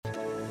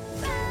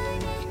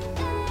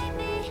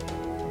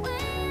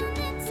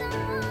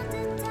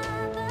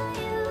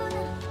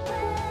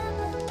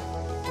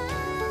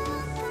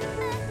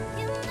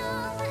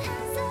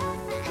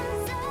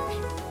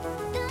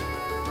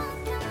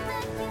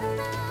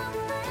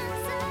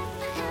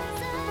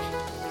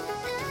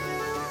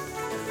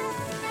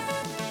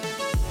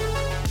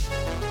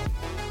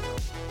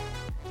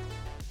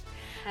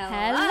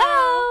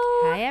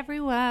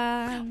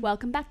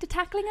Welcome back to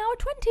Tackling Our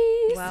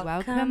 20s.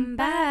 Welcome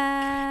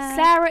back.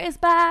 Sarah is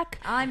back.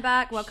 I'm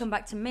back. Welcome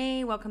back to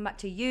me. Welcome back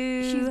to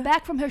you. She's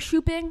back from her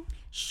shooping.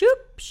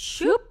 Shoop.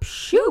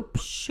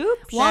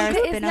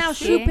 Wonka is now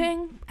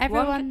shooping.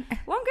 Everyone.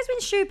 Wonka's been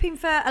shooping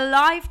for a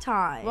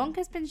lifetime.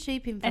 Wonka's been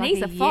shooping for and like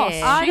he's a a year. foss.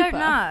 I don't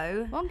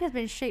know. Wonka's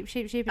been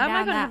shooping Oh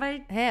my down God,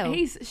 that hill.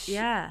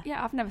 Yeah,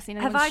 I've never seen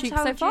Have anyone I shoot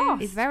told so you?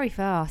 fast. He's very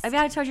fast. Have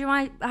I told you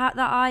that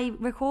I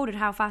recorded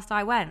how fast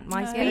I went?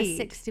 My It was speed.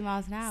 60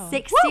 miles an hour.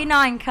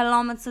 69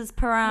 kilometers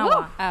per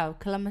hour. Oh,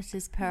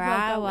 kilometers per Well, go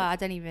hour. with. I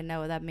don't even know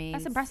what that means.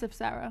 That's impressive,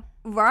 Sarah.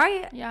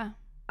 Right? Yeah.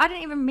 I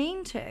didn't even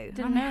mean to.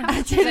 Didn't know.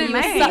 I didn't You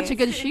were know. such a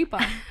good shooper.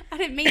 I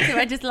didn't mean to.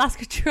 I just lost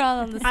control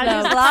on the slope. I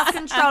just lost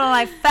control and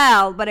I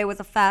fell, but it was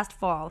a fast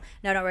fall.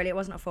 No, not really. It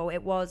wasn't a fall.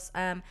 It was,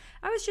 I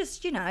was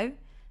just,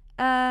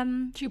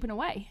 Shooping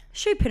away.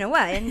 shooping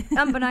away. And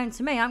unbeknown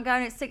to me, I'm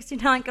going at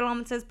 69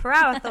 kilometers per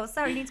hour. I thought,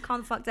 Sarah, you need to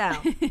calm the fuck down.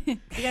 You're going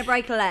to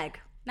break a leg.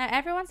 No,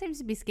 everyone seems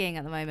to be skiing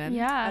at the moment.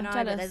 Yeah, I I'm know,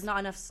 jealous. but there's not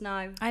enough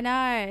snow. I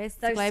know. It's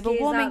Those global skiers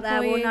warming out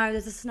there for will you. know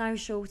there's a snow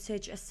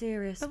shortage, a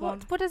serious But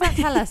one. what does that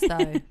tell us,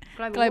 though?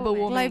 Global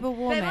warming. Global But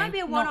warming. it might be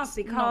a one-off Not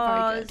very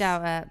because... good.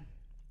 Doubt it.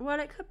 Well,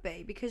 it could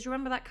be because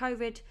remember that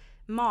COVID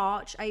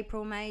March,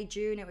 April, May,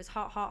 June, it was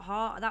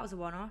hot. That was a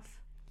one-off.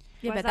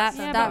 Yeah, Why but is that that's,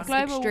 so Yeah, that's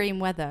but global- extreme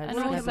weather. and It's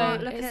Well, global also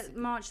warming. look it's- at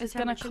March, the It's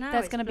gonna. temperature now.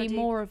 There's It's gonna be bloody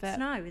more of it.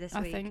 snow this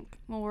I week. think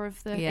more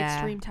of the Yeah.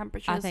 extreme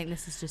temperatures I think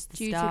this is just the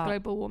due start. to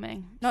global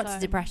warming. Not So, to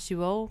depress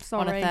you all on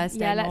sorry. a Thursday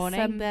Yeah, let's,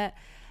 morning, but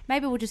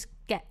maybe we'll just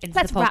get into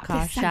Let's the wrap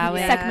podcast, this shall we?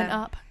 segment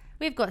up.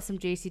 We've got some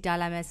juicy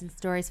dilemmas and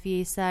stories for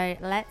you, so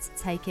let's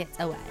take it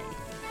away.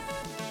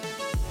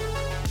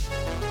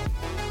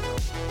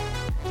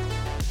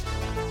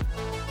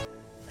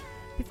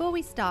 Before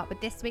we start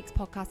with this week's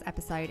podcast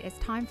episode, it's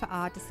time for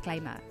our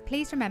disclaimer.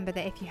 Please remember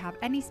that if you have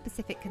any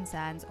specific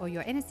concerns or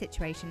you're in a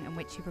situation in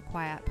which you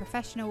require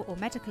professional or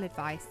medical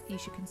advice, you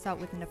should consult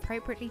with an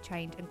appropriately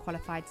trained and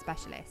qualified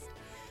specialist.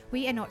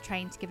 We are not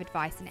trained to give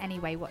advice in any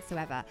way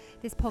whatsoever.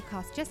 This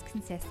podcast just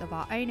consists of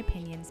our own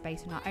opinions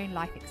based on our own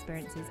life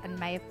experiences and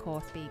may of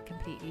course be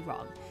completely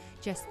wrong.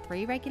 Just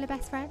three regular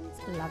best friends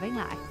loving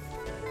life.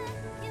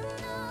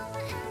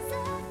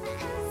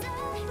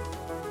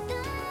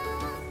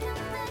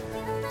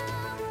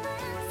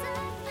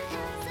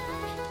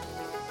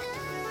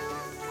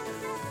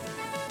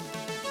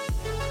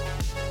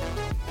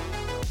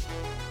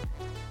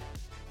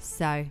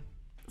 So,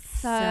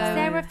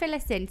 Sarah, fill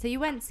us in. So you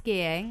went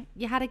skiing.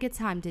 You had a good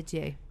time, did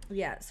you?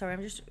 Yeah, sorry,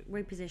 I'm just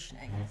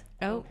repositioning.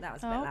 Oh. That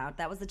was a bit loud.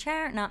 That was the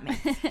chair, not me.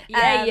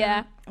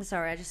 Yeah.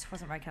 Sorry, I just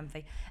wasn't very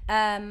comfy.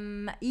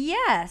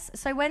 Yes,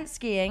 so went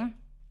skiing.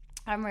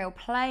 Unreal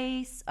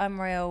place,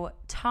 unreal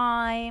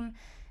time.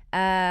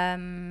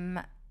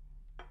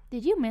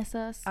 Did you miss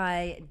us?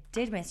 I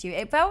did miss you.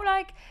 It felt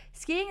like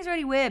skiing is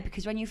really weird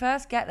because when you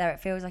first get there, it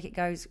feels like it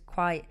goes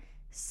quite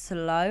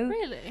slow.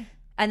 Really?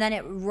 And then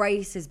it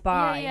races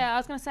by. Yeah. I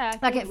was gonna say. I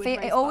Like thought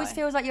it always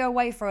feels like you're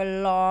away for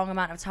a long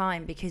amount of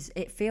time because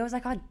it feels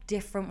like a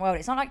different world.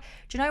 It's not like,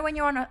 do you know when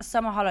you're on a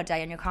summer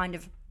holiday and you're kind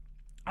of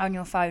on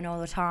your phone all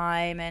the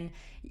time and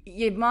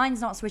your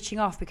mind's not switching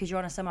off because you're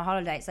on a summer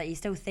holiday? It's like you're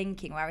still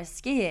thinking. Whereas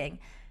skiing,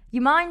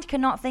 your mind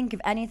cannot think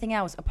of anything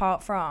else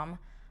apart from,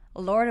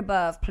 Lord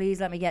above, please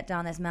let me get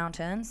down this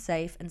mountain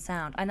safe and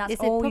sound. And that's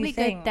It's all probably you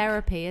think. good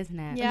therapy, isn't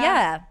it?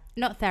 Yeah.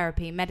 Not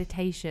therapy,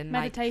 meditation.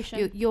 Meditation.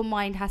 Like, your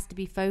mind has to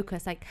be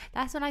focused. Like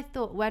that's what I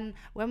thought when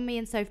me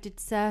and Soph did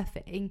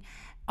surfing.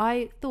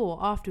 I thought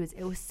afterwards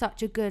it was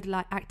such a good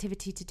like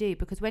activity to do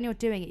because when you're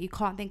doing it, you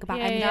can't think about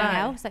anything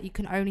else. Like you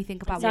can only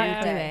think about what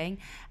Exactly. you're doing,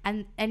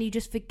 and you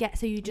just forget.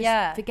 So you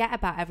just forget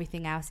about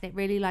everything else, and it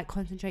really like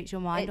concentrates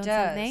your mind on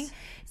something.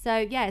 So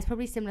yeah, it's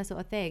probably similar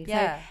sort of thing.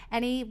 Yeah. So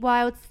any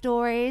wild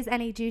stories,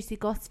 any juicy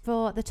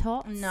gospel at the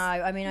top? No,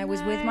 I mean I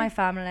was with my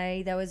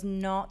family. There was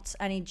not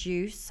any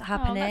juice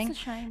happening. Oh, that's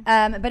a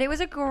shame. But it was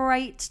a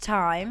great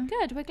time.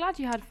 Good. We're glad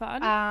you had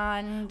fun.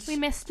 And We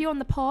missed you on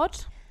the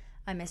pod.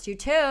 I missed you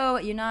too.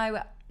 You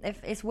know,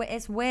 if it's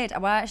weird.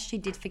 Well, I actually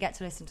did forget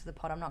to listen to the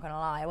pod. I'm not gonna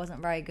lie. I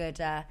wasn't very good.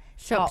 Top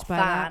Shocked by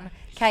fan.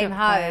 that. Came Shocked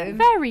by home.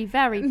 Very,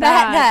 very Met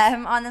bad.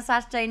 them on the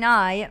Saturday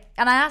night,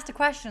 and I asked a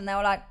question. They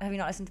were like, "Have you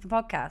not listened to the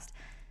podcast?"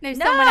 No,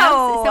 No.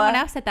 someone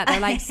else said that. They're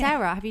like,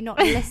 Sarah, have you not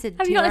listened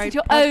Have to you not listened to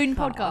your own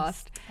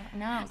podcast?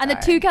 No. And the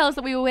two girls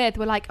that we were with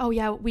were like, "Oh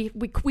yeah, we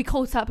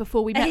caught up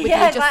before we met with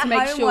yeah, you just to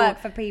make homework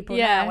sure." for people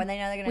Yeah. now when they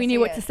know they're gonna. We see knew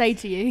what us. to say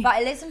to you. But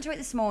I listened to it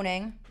this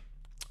morning.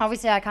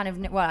 Obviously, I kind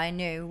of I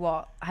knew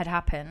what had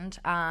happened,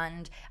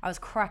 and I was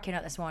cracking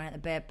up this morning at the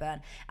beard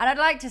burn. And I'd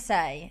like to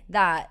say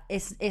that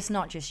it's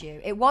not just you.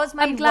 It was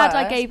made I'm glad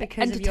I worse gave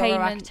because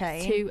entertainment of your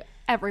Octane, to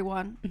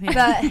everyone.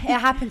 but it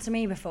happened to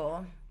me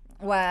before,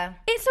 where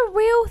It's a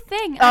real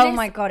thing. Oh and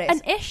my it's God,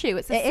 an issue.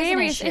 It's a it is an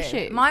serious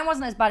issue. Mine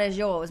wasn't as bad as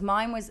yours.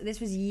 This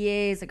was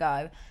years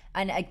ago,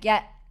 and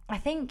I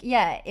think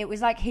it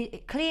was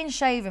like clean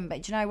shaven,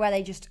 but do you know where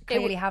they just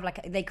clearly have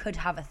they could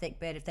have a thick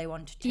beard if they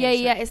wanted to.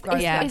 Yeah. so It's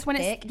grows when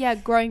thick.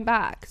 it's growing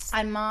back.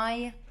 And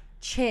my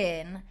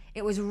chin,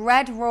 it was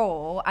red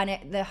raw,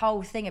 and the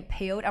whole thing had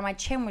peeled, and my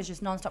chin was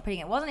just non-stop peeling.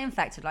 It wasn't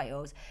infected like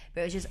yours,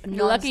 but it was just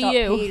non-stop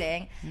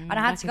peeling. And I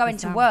had to go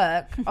into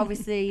work.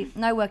 Obviously,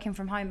 no working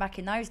from home back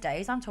in those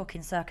days. I'm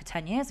talking circa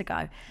 10 years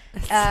ago.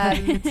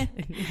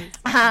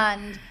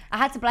 And I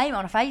had to blame it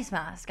on a face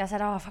mask. I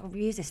said, if I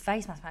use this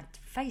face mask, my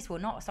face will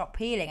not stop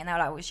peeling. And they were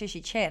like, well, it's just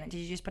your chin. And did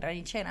you just put it on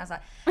your chin? I was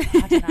like,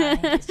 I don't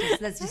know. I think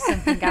there's just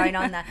something going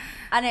on there.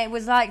 And it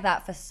was like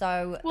that for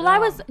so long. I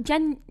was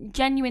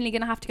genuinely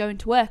going to have to go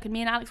into work, and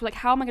me and Alex were like,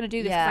 how am I going to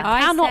do this? Yeah.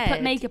 I cannot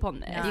put makeup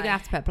on this. You're going to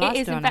have to put a plaster on it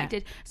is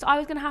infected. So I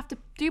was going to have to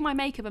do my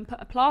makeup and put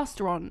a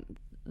plaster on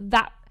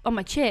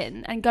my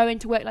chin and go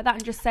into work like that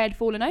and just say I'd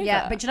fallen over.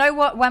 Yeah, but you know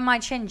what? When my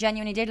chin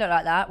genuinely did look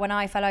like that, when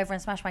I fell over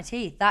and smashed my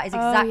teeth, that is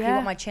exactly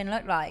what my chin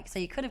looked like. So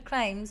you could have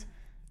claimed.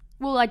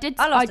 Well, I did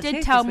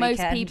tooth tell this most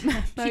weekend.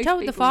 people. She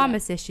told the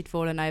pharmacist she'd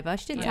fallen over.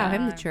 She didn't tell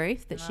him the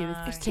truth that she was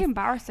It's too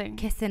embarrassing.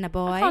 kissing a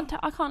boy.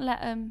 I can't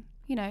let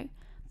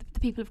the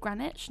people of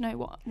Greenwich know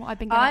what I've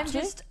been getting up to.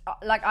 I'm just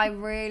like, I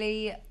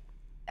really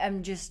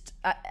am just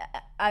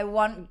I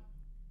want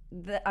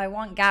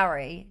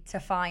Gary to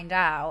find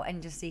out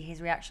and just see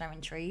his reaction. I'm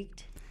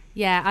intrigued.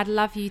 Yeah, I'd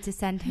love you to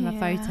send him a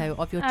photo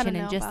of your I chin don't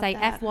and know just about say,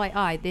 that.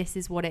 FYI, this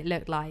is what it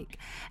looked like.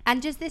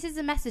 And just, this is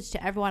a message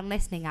to everyone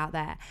listening out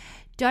there.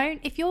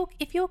 If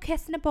you're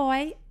kissing a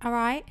boy, all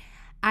right,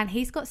 and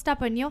he's got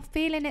stubborn, you're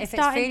feeling it If it's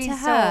starting feeling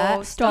to sore,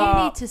 hurt, stop.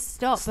 you need to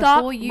stop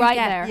before you right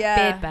get there.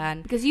 Yeah. beard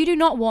burn. Because you do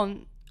not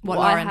want What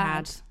I Lauren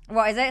had.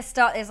 What is it?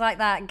 Stop. It's like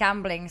that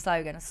gambling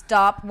slogan.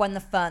 Stop when the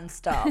fun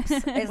stops.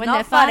 It's When not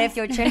the fun fun- if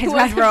your chin is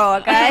red raw,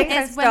 okay?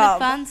 It's So when the stop.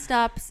 fun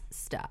stops,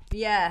 stop.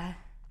 Yeah.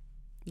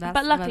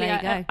 But luckily, there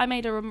you go. I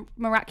made a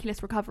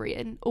miraculous recovery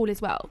and all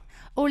is well.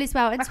 All is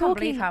well. And I can't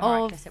believe how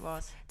miraculous it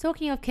was.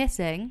 Talking of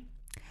kissing,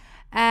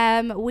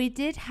 we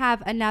did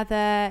have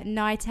another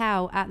night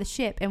out at the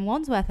Ship in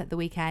Wandsworth at the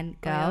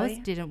weekend, girls,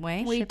 Really? didn't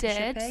we? We Shippy,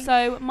 did. shippy.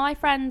 So my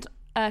friend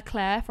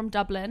Claire from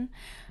Dublin.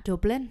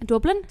 Dublin.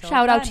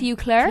 Shout out to you,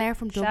 Claire. Claire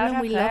from Shout Dublin.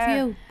 out We Claire.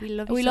 love you. We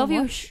love you We so love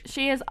you. much.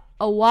 She is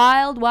a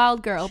wild,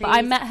 wild girl. But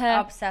I She's met her.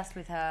 obsessed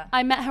with her.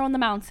 I met her on the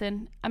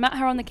mountain. I met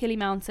her on the Killy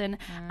Mountain.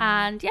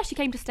 And yeah, she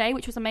came to stay,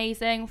 which was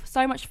amazing.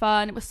 So much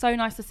fun. It was so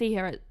nice to see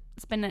her.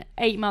 It's been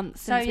 8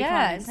 months So since we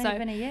yeah, climbed. it's only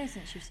been a year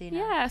since you've seen her.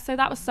 Yeah, so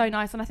that was so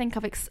nice, and I think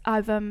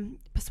I've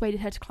persuaded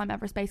her to climb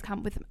Everest Base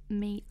Camp with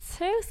me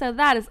too. So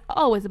that is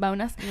always a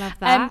bonus. Love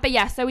that. But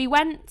yeah, so we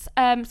went.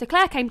 So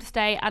Claire came to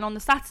stay, and on the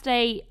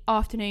Saturday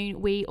afternoon,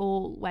 we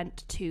all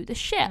went to the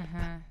Ship.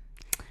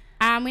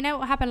 And we know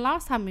what happened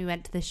last time we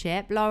went to the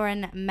Ship.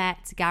 Lauren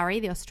met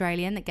Gary, the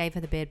Australian that gave her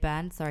the beard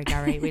burn. Sorry,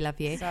 Gary, we love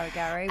you. Sorry,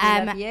 Gary, we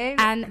love you.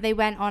 And they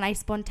went on a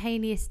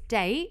spontaneous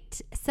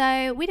date.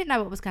 So we didn't know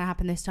what was going to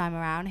happen this time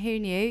around. Who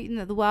knew? You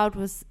know, the world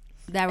was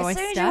their As oyster.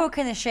 soon as you walk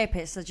in the Ship,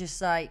 it's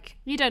just like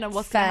You don't know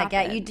what's going to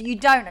fair happen. get. You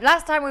don't.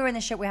 Last time we were in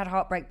the Ship, we had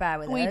Heartbreak Bear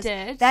with We us.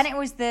 did. Then it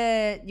was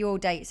your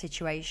date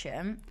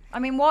situation. I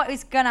mean, what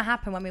is going to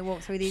happen when we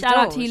walk through these Shout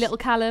doors? out to you, little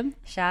Callum.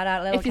 Shout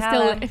out, little If you're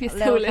Callum.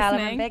 still Little Callum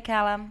listening. and Big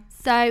Callum.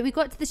 So we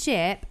got to the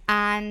Ship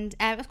and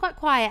it was quite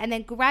quiet. And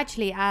then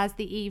gradually, as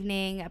the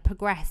evening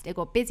progressed, it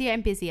got busier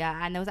and busier.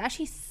 And there was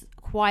actually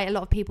quite a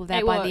lot of people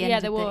there by the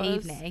end of the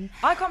evening.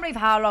 I can't believe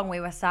how long we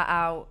were sat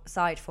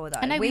outside for, though.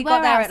 I know, we we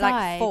got were there outside.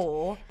 at like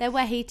 4. There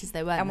were heaters,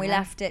 though, weren't And we there?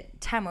 left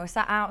at 10. We were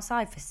sat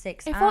outside for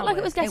 6 hours. It felt like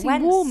it was getting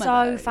went warmer,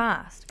 so though.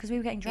 fast because we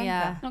were getting drunker.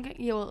 Yeah. Okay,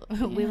 you'll,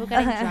 We were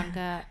getting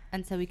drunker,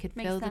 and so we could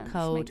Makes feel sense, the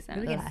cold. makes sense.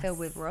 We were getting less. filled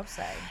with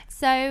rosé.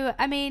 So,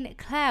 I mean,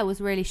 Claire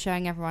was really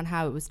showing everyone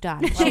how it was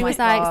done. Oh She my was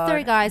like, God,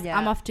 "Sorry, guys, yeah.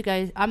 I'm off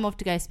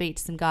to go speak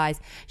to some guys."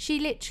 She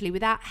literally,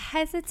 without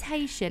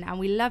hesitation, and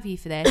we love you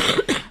for this,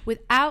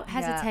 without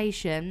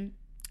hesitation,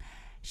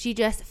 she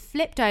just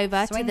flipped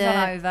over Swings to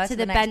on over the to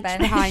the next bench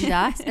bench. behind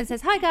us and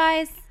says, "Hi,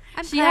 guys.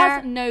 I'm she Claire."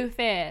 has no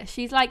fear.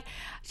 She's like,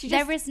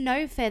 There is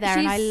no fear there, she's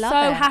and I love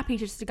so it. happy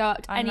just to go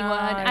up to I anyone, know.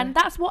 and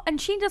that's what. And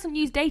she doesn't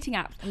use dating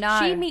apps. No.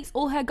 She meets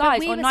all her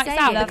guys we on were nights saying-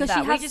 out Love because that.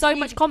 she We has just so need-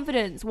 much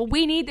confidence. Well,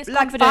 we need this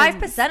Like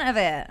confidence. 5% of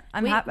it.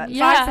 I'm happy.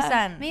 yeah.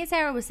 5%. Me and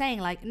Sarah were saying,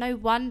 like, no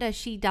wonder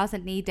she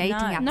doesn't need dating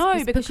No. apps. No,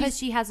 It's because because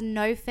she has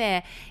no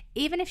fear.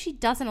 Even if she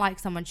doesn't like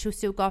someone, she'll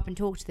still go up and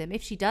talk to them.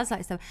 If she does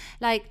like someone,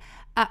 like,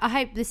 I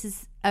hope this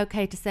is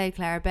okay to say,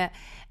 Clara, but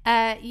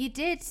you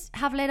did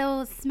have a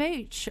little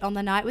smooch on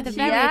the night with a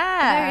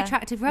very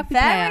attractive rugby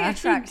Very player.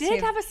 attractive. She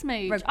did have a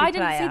smooch. rugby I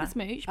didn't see player. the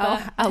smooch, Oh,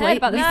 but oh, I heard wait,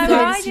 about the we No, saw smooch.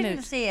 the I smooch.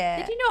 didn't see it.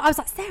 Did you not? I was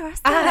like, Sarah.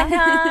 I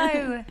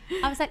know.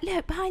 I was like,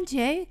 look behind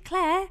you,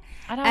 Claire.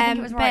 I don't think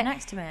it was right but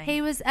next to me.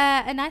 He was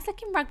a nice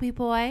looking rugby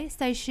boy,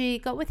 so she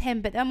got with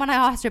him. But then when I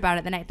asked her about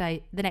it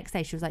the next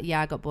day, she was like,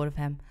 "Yeah, I got bored of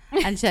him,"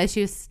 and so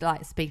she was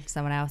like speaking to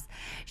someone else.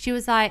 She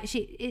was like,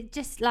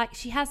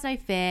 she has no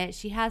fear.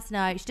 She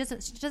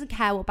doesn't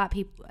care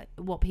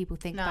what people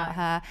think about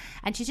her,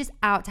 and she's just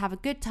out to have a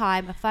good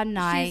time, a fun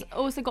night. She's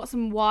also got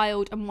some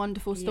wild and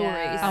wonderful stories.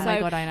 Yeah. Oh my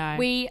So God, I know.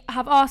 We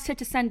have asked her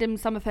to send him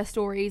some of her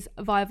stories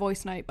via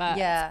voice note, but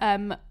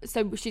Yeah.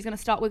 so she's going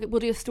to start. We'll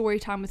do a story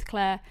time with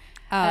Claire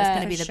Oh, it's going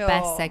to For be the sure.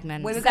 best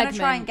segment. We were going to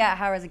try and Segment. get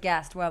her as a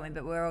guest, weren't we?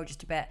 But we were all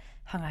just a bit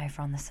hungover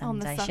on the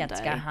Sunday. She had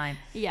to go home.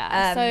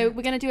 Yeah, so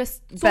we're going to do a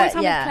story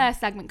time with Claire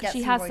segment because Get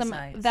she some has voice some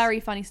notes. very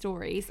funny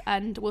stories,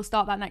 and we'll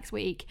start that next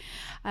week.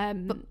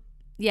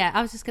 Yeah,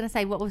 I was just going to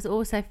say what was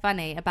also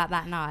funny about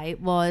that night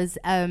was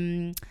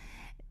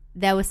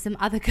there was some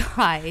other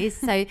guys.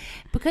 So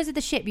because of the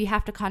ship, you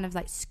have to kind of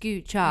like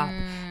scooch up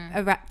to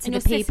And the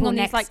you're sitting people on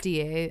these, next like, to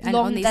you and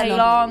long on these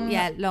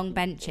tables. long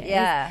benches.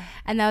 Yeah.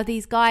 And there were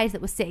these guys that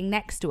were sitting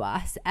next to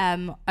us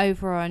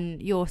over on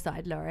your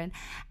side, Lauren,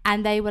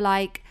 and they were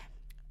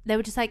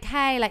just like,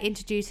 hey, like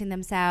introducing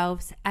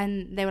themselves,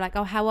 and they were like,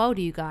 oh, how old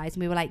are you guys?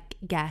 And we were like,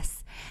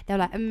 guess. They were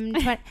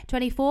like,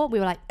 24. We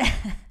were like,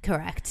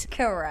 correct.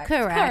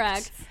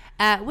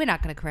 We're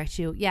not going to correct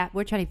you. Yeah,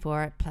 we're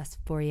 24 plus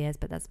 4 years,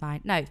 but that's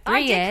fine. No,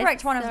 3 years. I did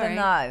correct one of them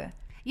though.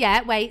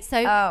 Yeah, wait.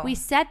 So we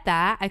said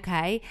that,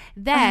 okay.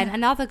 Then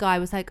another guy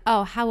was like,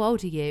 "Oh, how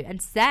old are you?"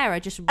 And Sarah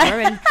just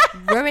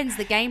ruins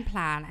the game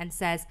plan and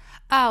says,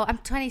 "Oh, I'm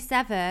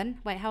 27."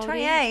 Wait, how old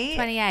 28. are you?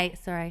 28.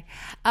 Sorry.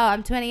 Oh,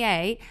 I'm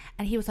 28.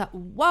 And he was like,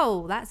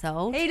 "Whoa, that's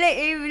old." He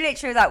literally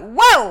was like,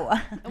 "Whoa,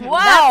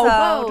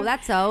 Whoa,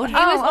 that's old." He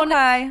was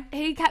okay.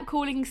 He kept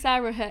calling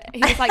Sarah he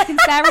was like, can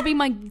Sarah be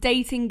my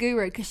dating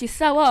guru because she's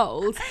so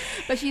old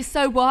but she's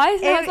so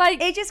wise? And I was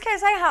like, he just kept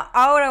saying how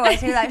old I was.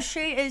 He was like,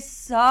 she is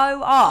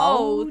so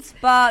old,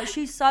 but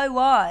she's so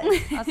wise.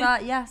 I was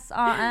like, yes,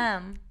 I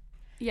am.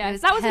 yeah,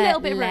 that was a little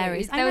bit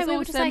hilarious. rude. I There know, was we were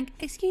also just like,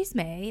 excuse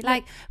me,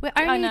 like we're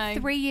only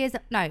 3 years.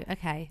 No,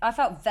 okay. I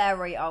felt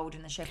very old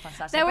in the shift on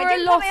Saturday. there but were it a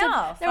didn't lot put me of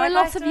off. there were Like, I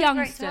lots still of had a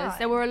great youngsters. time.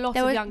 There were a lot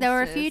of youngsters. There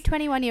were a few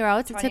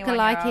 21-year-olds that took a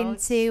liking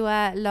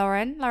 21-year-olds. to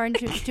Lauren. Lauren,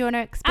 do you want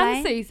to explain?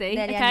 and Susie.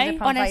 Nearly Okay. ended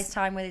up on Honest-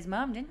 FaceTime with his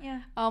mum, didn't you?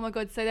 Oh my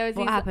god! So there was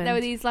What these. happened? There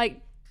were these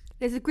like.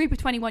 There's a group of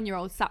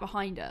 21-year-olds sat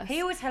behind us.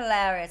 He was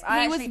hilarious.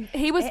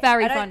 He was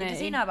very I don't- funny. Does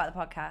he know about the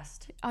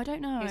podcast? I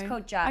don't know. He was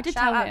called Jack. I did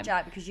Shout tell out him.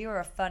 Jack because you were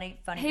a funny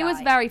He guy. was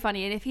very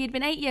funny, and if he had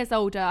been 8 years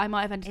older, I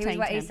might have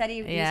entertained He him. said he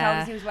told Yeah.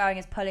 us he was wearing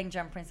his pulling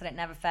jumper and said it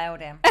never failed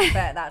him. But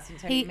that's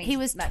until He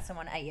was met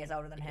someone 8 years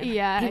older than him.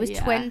 Yeah, He was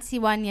yeah.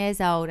 21 years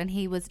old, and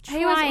he was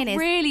He was trying his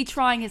really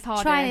trying his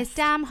hardest. trying his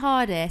damn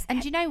hardest.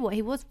 And do you know what?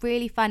 He was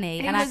really funny.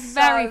 He and was So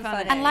very funny.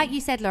 funny. and like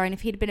you said, Lauren,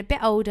 if he'd been a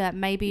bit older,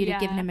 maybe you'd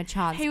have Yeah. given him a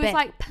chance. He was but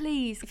like,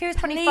 please, If he was please,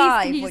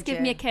 25, can you just would give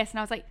you? me a kiss? And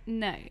I was like,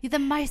 no. you're the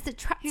most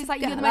attractive. He was like,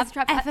 girl you're the most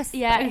I've attractive. ever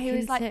Yeah, he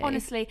was spoken like, to.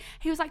 honestly,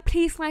 he was like,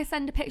 please, can I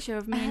send a picture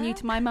of me and you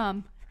to my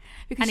mum?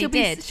 Because And he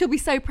did. she'll be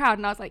so proud.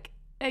 And I was like,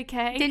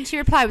 okay. Didn't she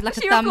reply with like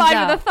She a thumbs replied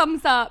up? with a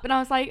thumbs up, and I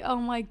was like, "Oh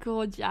my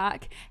god,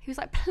 Jack!" He was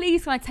like,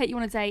 "Please, can I take you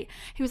on a date?"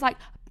 He was like,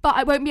 "But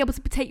I won't be able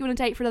to take you on a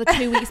date for another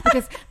 2 weeks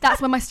because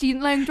that's when my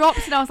student loan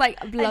drops." And I was like,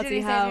 And "Bloody did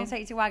he say he was hell!" going to take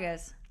you to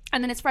Waggers?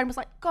 And then his friend was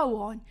like,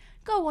 "Go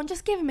on,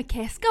 just give him a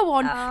kiss. Go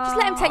on, just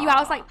let him take you out." I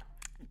was like,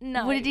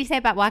 "No." What did he say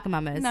about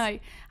Wagamamas? No, I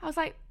was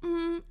like,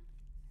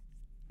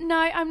 "No,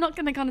 I'm not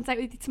going to go on a date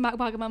with you to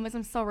Wagamamas.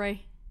 I'm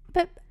sorry.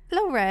 But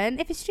Lauren,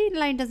 if his student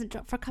loan doesn't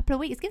drop for a couple of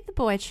weeks, give the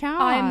boy a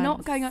chance. I am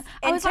not going on."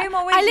 I In was 2 like,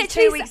 more weeks, I he's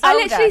literally, 2 weeks I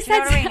older. literally Do you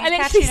know said, what I mean? I He's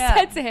literally catching up.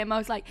 said to him, I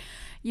was like,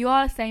 "You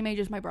are the same age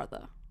as my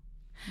brother."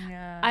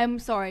 Yeah. I'm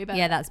sorry, but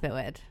Yeah, that's a bit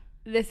weird.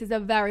 this is a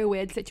very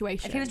weird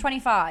situation. If he was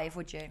 25,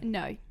 would you?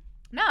 No.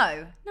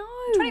 No. No.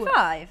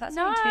 25? That's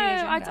No, only 2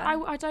 years younger.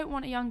 I don't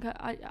want a younger.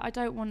 I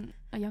don't want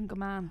a younger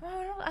man. Oh,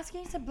 I'm not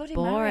asking you to bloody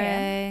marry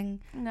him.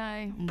 Boring.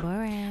 No.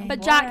 Boring.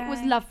 But Jack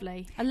was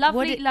lovely. A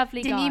lovely,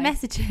 lovely Didn't guy. you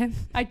message him?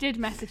 I did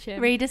message him.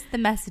 Read us the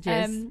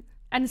messages.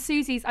 And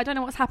Susie's. I don't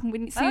know what's happened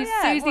with Oh,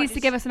 yeah. Susie What, needs to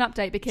give us an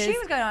update because She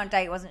was going on a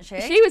date, wasn't she?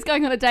 she was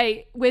going on a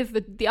date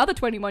with the other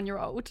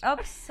 21-year-old.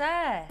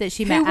 Obsessed. that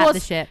she who met was, at the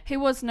ship. Who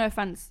was, no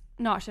offense.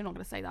 No, actually, I'm not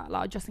going to say that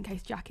loud, just in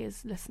case Jack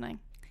is listening.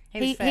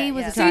 He fit,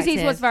 was yeah. attractive.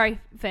 Susie's was very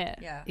fit.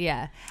 Yeah.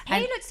 Yeah. He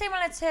And looked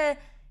similar to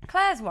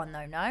Claire's one,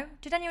 though, no?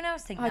 Did anyone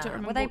else think I that? don't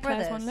remember Were they what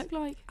Claire's brothers? one looked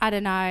like. I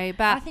don't know, I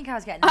but think I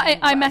was getting I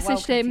well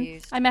messaged him.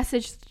 confused. I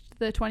messaged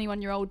the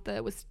 21-year-old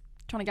that was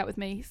trying to get with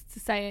me,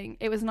 saying,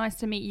 "It was nice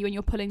to meet you in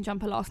your pulling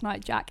jumper last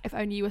night, Jack. If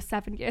only you were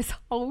 7 years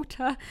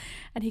older."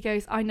 And he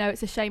goes, "I know,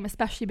 it's a shame,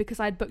 especially because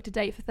I had booked a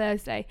date for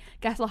Thursday.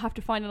 Guess I'll have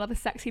to find another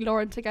sexy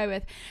Lauren to go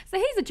with." So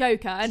he's a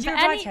joker. And Did you for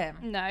reply any to him?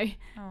 no,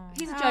 Oh.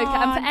 he's a joker.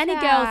 And for Oh, any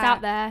Jack. girls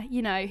out there,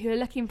 you know, who are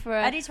looking for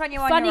a Any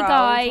 21-year-old funny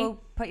guy, will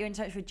put you in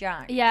touch with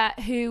Jack. yeah,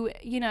 who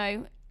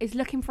is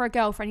looking for a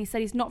girlfriend. He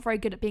said he's not very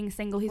good at being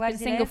single. He's Where been does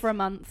he single live? for a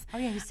month. Oh,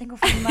 yeah, he's single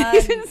for a month.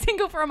 He's been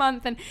single for a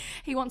month and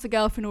he wants a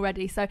girlfriend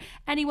already. So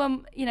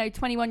anyone,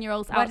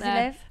 21-year-olds Where out does he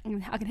there,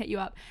 live? I can hit you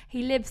up.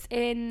 He lives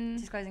in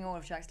Disclosing all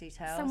of Jack's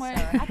details. somewhere,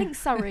 Sorry. I think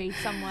Surrey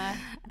somewhere.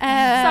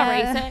 Uh,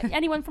 Surrey. So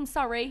anyone from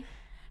Surrey,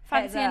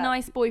 fancy a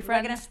nice We're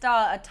boyfriend going to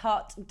start a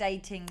tot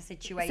dating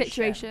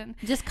situation.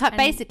 just And-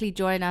 basically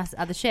join us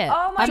at the ship.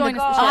 Oh my I'm the-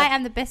 God. I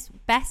am the best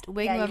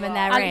wing Yeah, you woman are.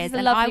 there Alex is, is a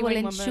and I lovely will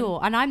wing woman. ensure.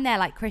 And I'm there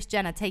like Kris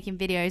Jenner, taking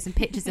videos and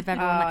pictures of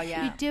everyone. Oh, like,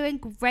 yeah. "You're doing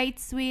great,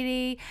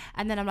 sweetie."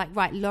 And then I'm like,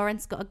 right,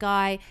 Lauren's got a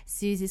guy,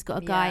 Susie's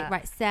got a guy, Yeah.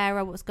 right,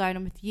 Sarah, what's going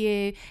on with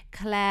you?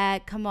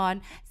 Claire, come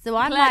on. So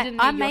I'm Claire didn't need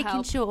I'm your making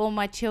help. sure all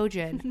my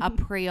children are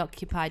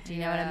preoccupied. Do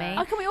you know what I Yeah. mean?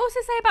 Oh, can we also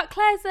say about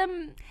Claire's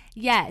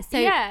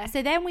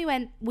So then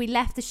we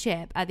left the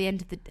ship at the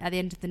end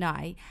of the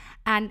night,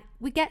 and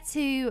we get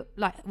to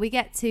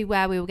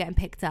where we were getting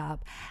picked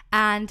up,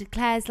 and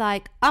Claire's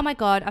like, oh my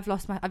god, I've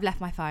left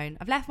my phone.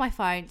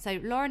 So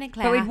Lauren and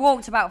Claire, but we'd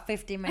walked about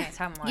 15 minutes,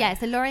 haven't we? Yeah,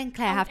 so Lauren and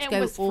Claire have to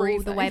go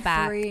all the way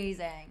back.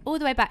 All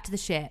the way back to the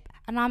ship.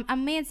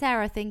 And me and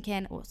Sarah are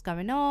thinking, what's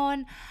going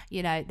on?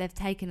 You know, they're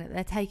taking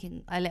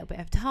a little bit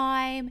of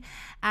time.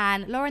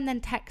 And Lauren then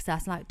texts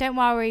us like, don't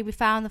worry, we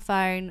found the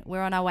phone.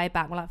 We're on our way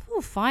back. We're like,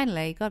 oh,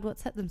 finally. God, what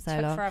took them so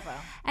long? Forever.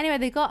 Anyway,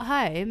 they got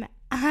home,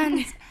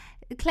 and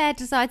Claire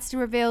decides to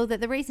reveal that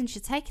the reason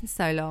she's taken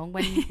so long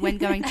when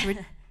going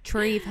to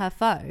retrieve her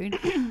phone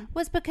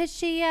was because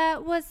she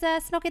was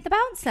snogging the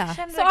bouncer.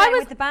 So I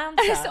was with the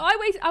bouncer. So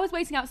I was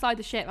waiting outside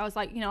the ship. I was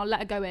like, I'll let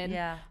her go in,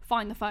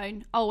 find the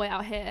phone. I'll wait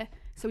out here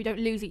so we don't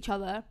lose each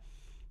other.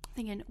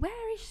 Thinking,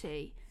 where is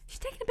she? She's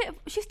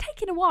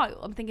taking a while.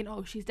 I'm thinking,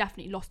 oh, she's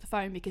definitely lost the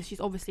phone because she's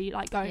obviously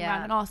like going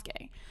around and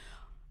asking.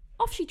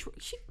 Off she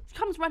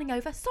comes running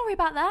over. Sorry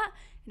about that,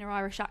 in her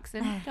Irish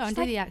accent. Go on,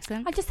 do the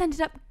accent. I just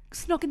ended up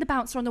snogging the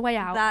bouncer on the way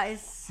out. That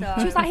is so.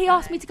 She was like, he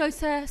asked me to go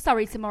to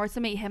Surrey tomorrow to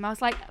meet him. I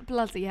was like,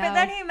 bloody hell. But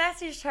then he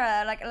messaged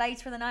her like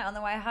later in the night on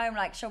the way home,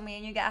 like, shall me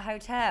and you get a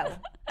hotel?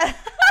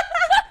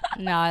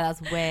 No,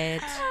 that's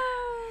weird.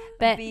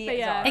 But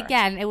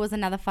again, it was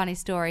another funny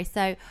story.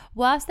 So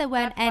whilst there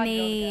weren't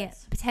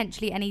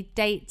potentially any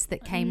dates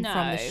that came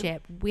from the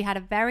ship, we had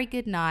a very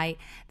good night.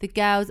 The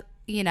girls,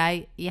 you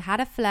had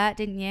a flirt,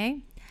 didn't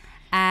you?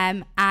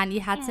 And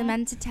you had some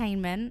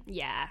entertainment.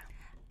 Yeah.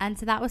 And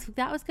so that was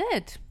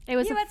good. It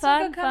was a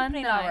fun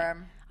night.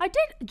 Lauren. I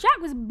did.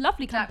 Jack was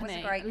lovely company.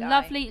 Jack was a great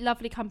guy.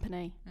 Lovely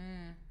company.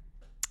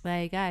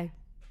 There you go.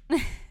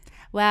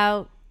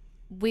 Well,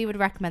 we would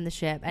recommend the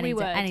ship any day of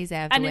the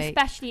week. And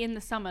especially in the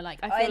summer. Like,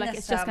 I feel like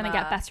it's just going to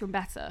get better and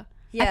better.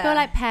 Yeah. I feel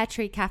like Pear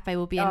Tree Cafe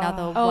will be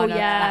another one of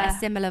like a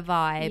similar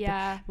vibe.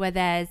 Yeah. Where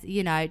there's,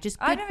 just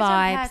good vibes. I've never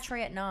done Pear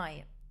Tree at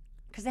night.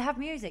 Because they have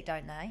music,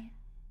 don't they?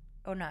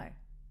 Or no?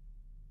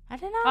 I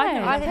don't know.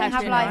 I think they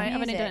have live music.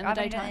 I've only done it in the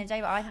daytime.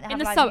 I think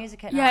they have live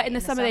music at night. Yeah, in the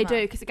summer they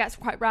do, because it gets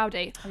quite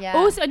rowdy. Yeah.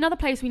 Also, another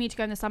place we need to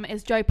go in the summer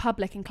is Joe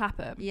Public in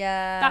Clapham.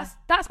 Yeah.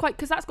 That's quite,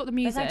 because that's got the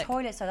music. There's no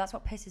toilet, so that's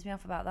what pisses me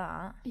off about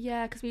that.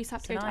 Yeah, because we used to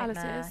have to go to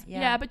Alice's.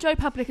 Yeah, but Joe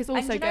Public is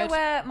also good. And do you know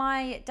where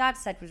my dad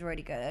said was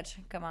really good?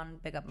 Come on,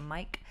 big up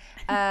Mike.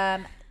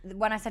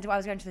 When I said I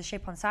was going to the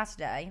ship on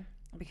Saturday,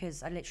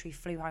 because I literally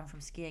flew home from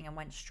skiing and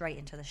went straight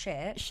into the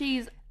ship.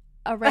 She's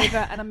a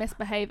raver and a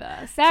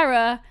misbehavior.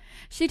 Sarah,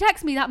 she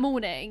texted me that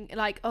morning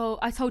like, oh,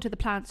 I told her the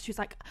plans. She was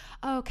like,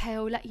 oh, okay,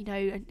 I'll let you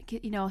know,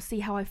 and I'll see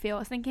how I feel. I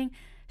was thinking,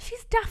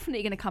 she's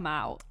definitely going to come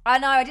out. I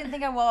know, I didn't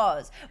think I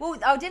was. Well,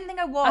 I didn't think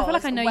I was. I feel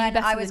like I know you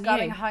better I was than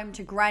going you. home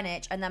to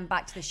Greenwich and then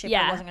back to the ship.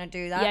 Yeah. I wasn't going to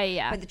do that.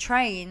 Yeah. But the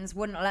trains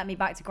wouldn't let me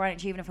back to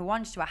Greenwich even if I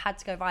wanted to. I had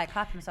to go via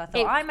Clapham, so I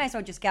thought I may as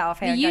well just get off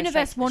here. The and universe go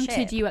straight to the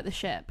wanted ship. you at the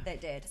ship. They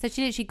did. So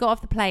she literally got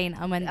off the plane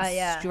and went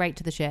straight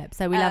to the ship.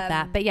 So we love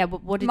that. But yeah,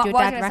 what did your what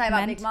dad I was going to say about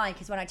recommend? Big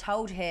Mike is when I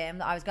told him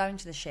that I was going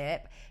to the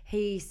ship,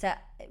 he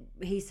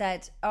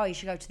said, oh, you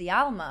should go to the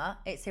Alma.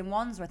 It's in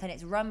Wandsworth and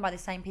it's run by the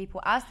same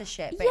people as the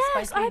ship. But it's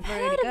supposed to be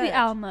really heard good. of the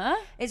Alma.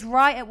 It's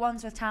right at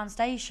Wandsworth Town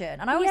Station.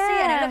 And I always see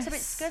it and it looks a bit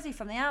scuzzy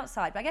from the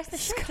outside. But I guess the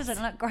ship doesn't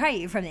look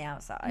great from the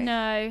outside.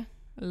 No.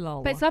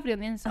 Lol. But it's lovely on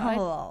the inside.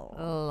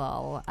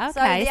 Lol. Okay, So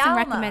the some Alma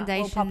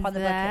recommendations will pop on the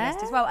there. bucket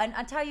list as well. And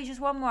I'll tell you just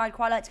one more. I'd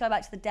quite like to go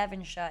back to the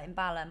Devonshire in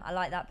Balham. I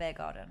like that beer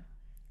garden.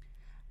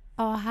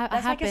 Oh, I have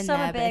That's like been a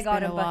summer there, but beer it's been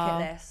garden a while.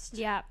 bucket list.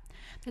 Yeah.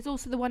 There's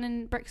also the one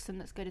in Brixton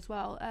that's good as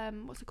well.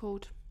 What's it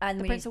called?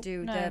 And we need to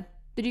do the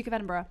Duke of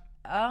Edinburgh.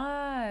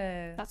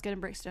 Oh. That's good in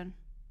Brixton.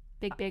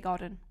 Big beer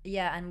garden.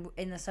 Yeah, and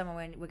in the summer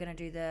we're going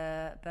to do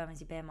the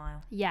Bermondsey Beer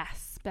Mile.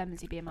 Yes,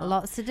 Bermondsey Beer Mile.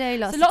 Lots to do,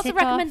 lots of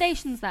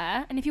recommendations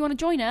there. And if you want to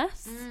join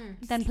us,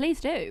 then please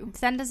do.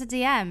 Send us a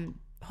DM.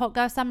 Hot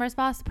Girl Summer is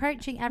fast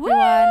approaching, everyone.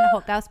 Woo!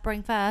 Hot Girl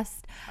Spring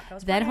first.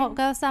 Then Hot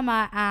Girl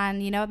Summer.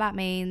 And you know what that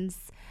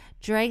means.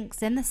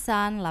 Drinks in the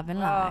sun, loving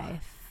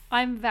life.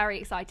 I'm very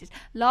excited.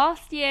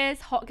 Last year's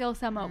Hot Girl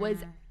Summer was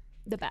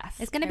the best.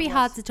 It's going to be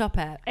hard to top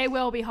it. It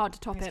will be hard to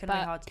top it, It's going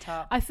to be hard to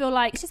top. I feel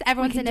like it's just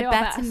everyone's in a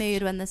better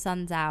mood when the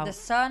sun's out. The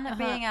sun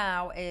being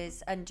out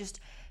is, and just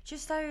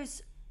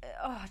those,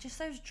 just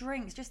those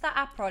drinks, just that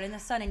Aperol in the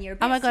sun, and you're a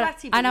bit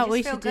sweaty, but I know you what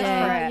we just should feel do.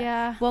 good for it.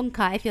 Yeah.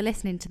 Wonka, if you're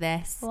listening to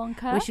this,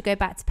 Wonka, we should go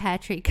back to Pear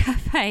Tree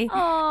Cafe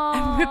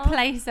and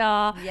replace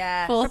our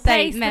fourth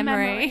date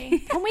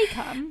memory. Can we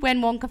come? When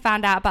Wonka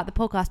found out about the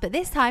podcast, but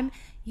this time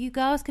you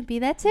girls can be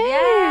there too.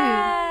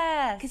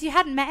 Yes. Because you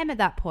hadn't met him at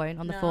that point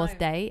on the fourth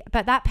date.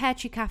 But that Pear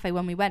Tree Cafe,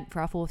 when we went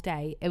for our fourth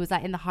date, it was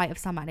like in the height of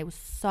summer, and it was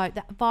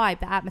that vibe,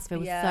 the atmosphere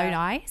was so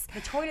nice.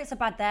 The toilets are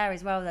bad there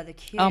as well, though. The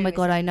queue. Oh my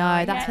God, I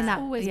know. That's when that.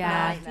 Always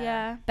bad.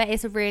 Yeah. But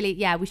it's a really,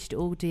 we should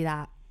all do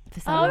that for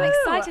summer. Oh, I'm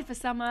excited for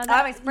summer.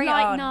 Bring it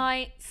light on.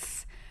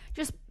 Nights.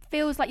 Just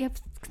feels like you have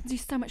to do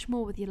so much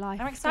more with your life.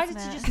 I'm excited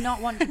to just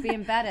not want to be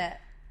in bed at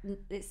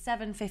it's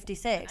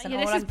 7:56, and Yeah,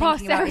 all this I'm is past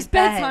thinking about Sarah's is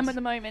bed. bedtime at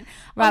the moment.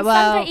 Right, On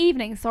well- Sunday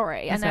evening,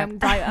 sorry, I That's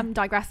know right. I'm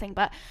digressing,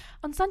 but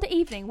on Sunday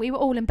evening we were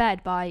all in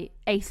bed by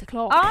 8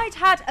 o'clock. I'd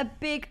had a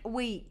big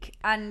week,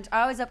 and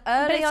I was up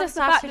early but it's on just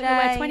the fact Saturday.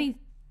 that we're 20.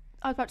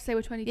 I was about to say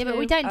we're 22. Yeah, but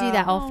we don't do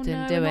that Oh, often,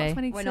 no, do we're we? not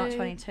 22. We're not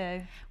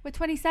 22. We're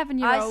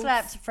 27-year-olds. I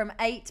slept from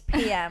 8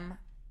 p.m.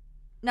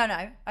 No,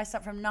 I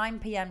slept from 9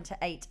 p.m. to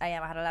 8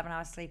 a.m. I had 11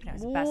 hours sleep, and it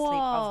was the best sleep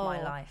of my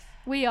Whoa. life.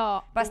 We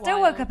are. But I still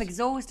woke wild. up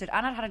exhausted,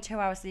 and I'd had a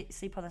 2-hour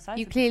sleep on the sofa.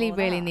 You clearly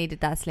before really that. needed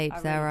that sleep, I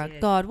really Sarah.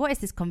 did. God, what is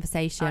this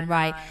conversation? I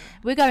Right, know.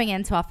 we're going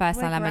into our first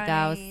We're dilemma,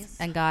 girls grannies.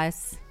 and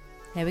guys.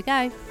 Here we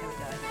go. Here we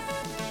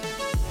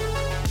go.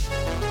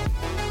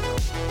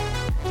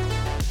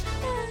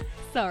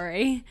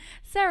 Sorry,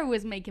 Sarah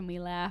was making me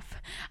laugh.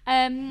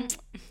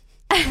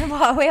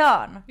 What are we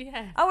on?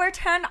 Yeah. Oh, we're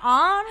turned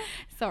on?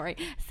 Sorry,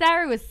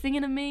 Sarah was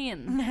singing to me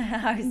and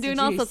I was doing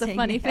all sorts of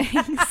funny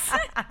seducing. things.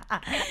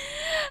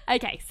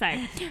 Okay, so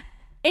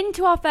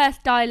into our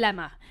first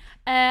dilemma.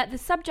 The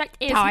subject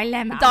is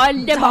Dilemma.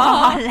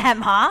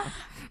 Dilemma.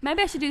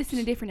 Maybe I should do this in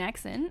a different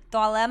accent.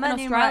 Dilemma. An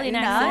Australian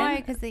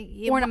accent.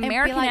 because Or an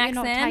American like you're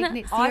not accent. taking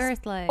it I-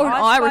 seriously. Or an I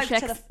Irish spoke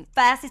to accent. the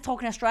fastest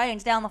talking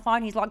Australians down the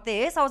phone. He's like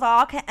this. I was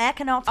like, I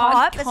cannot I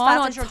type as fast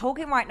cannot as you're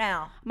talking right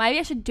now. Maybe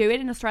I should do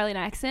it in Australian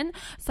accent.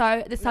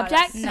 So the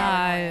subject. that's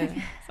No.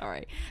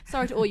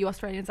 Sorry to all you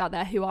Australians out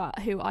there who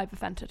I've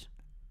offended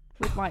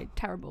with my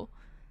terrible.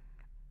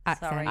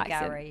 Accent. Sorry,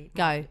 Accent. Gary.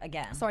 Go.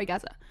 Again. Sorry,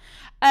 Gaza.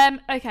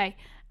 Okay.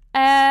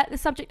 The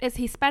subject is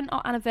he spent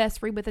our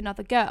anniversary with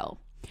another girl.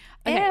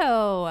 Okay.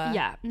 Ew.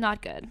 Yeah,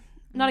 not good.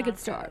 Not a good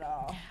start.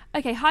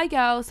 Okay, hi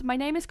girls. My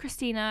name is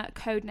Christina,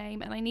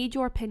 codename, and I need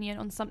your opinion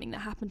on something that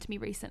happened to me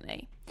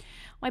recently.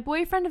 My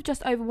boyfriend of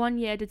just over 1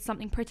 year did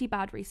something pretty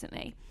bad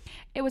recently.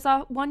 It was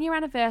our 1 year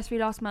anniversary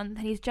last month,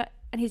 and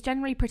he's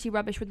generally pretty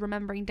rubbish with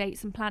remembering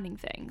dates and planning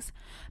things.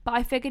 But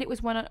I figured it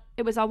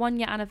was our 1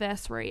 year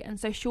anniversary, and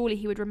so surely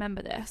he would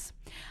remember this.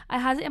 I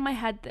had it in my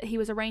head that he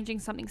was arranging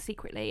something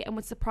secretly and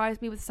would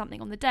surprise me with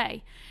something on the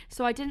day.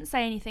 So I didn't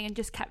say anything and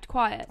just kept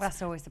quiet.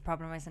 That's always the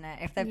problem, isn't it?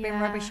 If they've been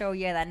Yeah. rubbish all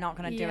year, they're not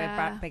going to do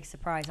Yeah. a big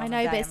surprise on I the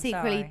know, day, but I'm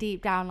secretly sorry.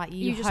 deep down, like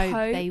you just hope,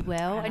 hope. they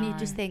will, I and you know.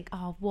 just think,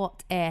 oh,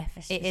 what if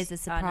It's it is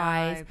just- a I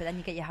surprise? know, but then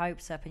you get your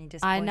hopes up and you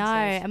just I know,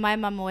 and my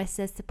mum always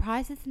says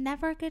surprise is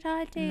never a good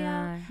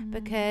idea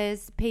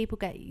because people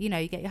get, you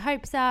get your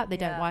hopes up, they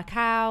don't Yeah. work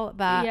out,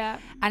 but Yeah.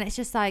 and it's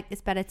just like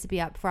it's better to be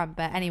upfront.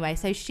 But anyway,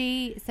 so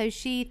she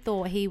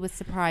thought he was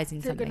surprising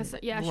They're something. gonna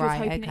she was Right,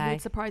 hoping that he okay.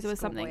 would surprise her with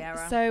Schoolboy something.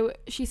 error. So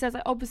she says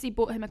I obviously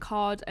bought him a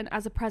card, and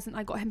as a present,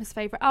 I got him his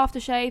favorite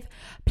aftershave,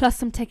 plus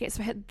some tickets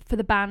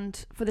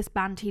for this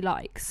band he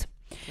likes.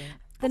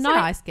 The That's night,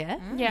 a nice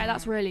gift yeah,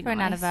 that's really for an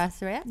nice.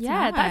 anniversary. That's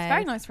Yeah, that's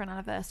very nice. nice for an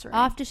anniversary.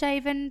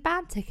 Aftershave and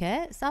band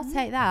tickets, I'll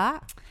take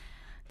that.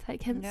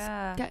 Take hints,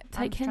 Yeah. take I'm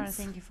trying to hints,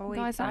 think if we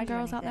guys tried and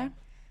girls out there. anything.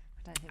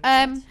 I don't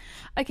think we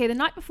did. Okay, the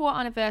night before our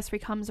anniversary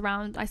comes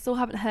around, I still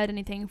haven't heard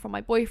anything from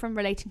my boyfriend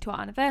relating to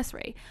our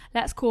anniversary.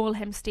 Let's call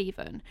him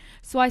Stephen.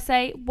 So I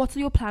say, what are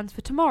your plans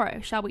for tomorrow?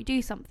 Shall we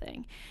do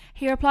something?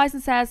 He replies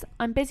and says,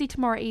 I'm busy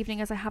tomorrow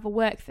evening as I have a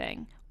work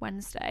thing,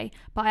 Wednesday,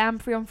 but I am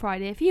free on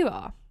Friday if you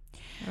are.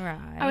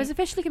 Right. I was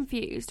officially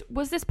confused.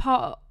 Was this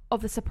part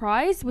of the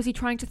surprise? Was he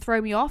trying to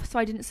throw me off so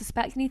I didn't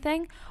suspect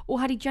anything?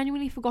 Or had he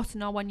genuinely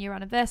forgotten our 1 year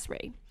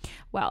anniversary?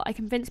 Well, I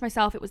convinced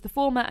myself it was the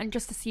former and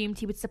just assumed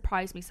he would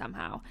surprise me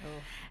somehow.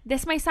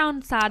 This may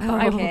sound sad,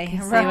 but Okay. I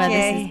can see where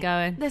this Rocky. is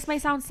going. this may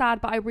sound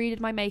sad, but I redid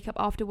my makeup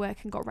after work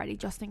and got ready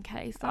just in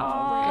case. That was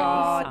Oh, really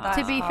God, sad. that's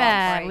To be fair,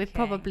 heartbreaking. we've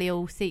probably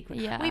all secret.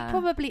 Yeah. We've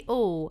probably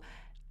all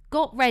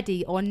got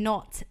ready or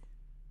not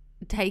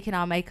taken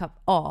our makeup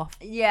off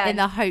Yeah. in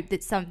the hope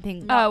that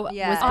something Oh,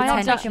 yeah. was I have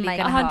potentially done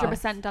going to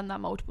 100% done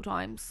that multiple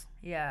times.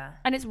 Yeah.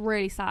 And it's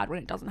really sad when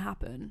it doesn't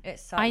happen.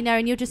 It's so, I know,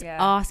 and you're just yeah.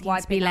 asking to be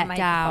Wiping that let makeup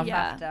down. off Yeah.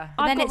 after.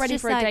 I then got it's ready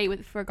just for a like-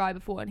 date for a guy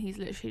before, and he's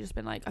literally just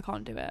been like, I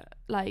can't do it.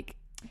 Like,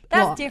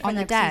 That's What, different on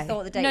the though, 'cause day? he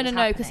thought the date no, was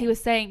because he happening.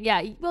 was saying,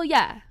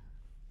 yeah.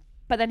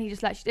 But then he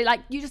just lets you, like,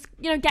 you just,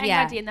 getting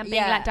Yeah. ready and then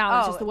being let down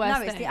is just the worst no,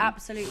 thing. it's the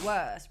absolute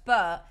worst.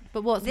 But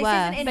But what's this worse?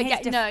 isn't in But his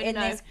yeah, def- no, in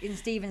no. this in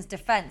Stephen's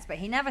defense, but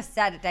he never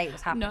said a date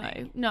was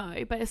happening. No,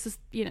 but it's just,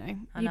 I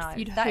know.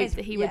 you'd That hope is-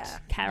 that he would yeah,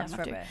 care that's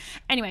enough to. rubbish.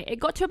 Anyway, it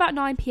got to about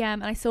 9 p.m.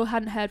 and I still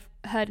hadn't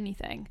heard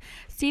anything.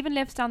 Stephen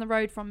lives down the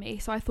road from me,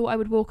 so I thought I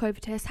would walk over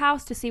to his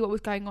house to see what was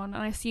going on,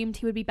 and I assumed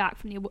he would be back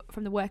from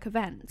the work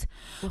event.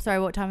 Well, sorry,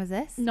 what time was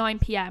this? 9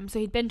 p.m. So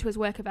he'd been to his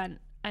work event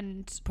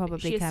and Probably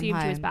she came assumed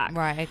home. he was back.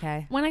 Right,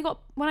 okay. When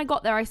I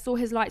got there, I saw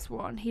his lights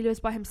were on. He lives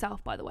by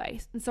himself, by the way,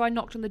 and so I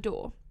knocked on the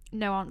door.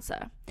 No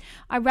answer.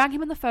 I rang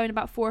him on the phone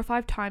about 4 or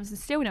 5 times and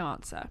still no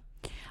answer.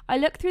 I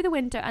looked through the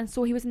window and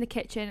saw he was in the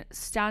kitchen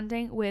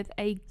standing with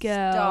a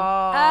girl.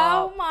 Stop.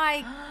 Oh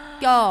my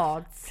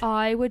God.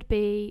 I would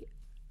be...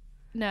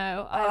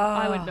 No,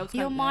 I wouldn't be able to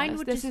Your cope with mind this.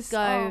 would This just is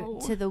go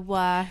so- to the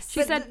worst.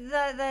 She But said-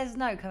 there's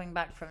no coming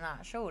back from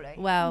that, surely.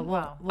 Well,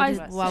 Wow. what she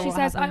what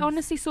says, I happened?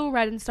 honestly saw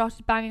red and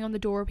started banging on the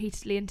door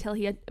repeatedly until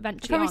he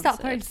eventually Probably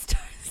start answered. throwing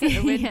stones at the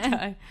window.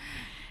 Yeah.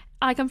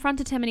 I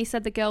confronted him and he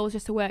said the girl was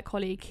just a work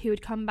colleague who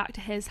would come back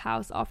to his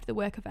house after the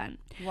work event.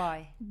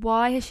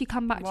 Why has she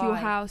come back to your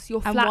house,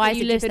 your flat that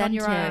you live in on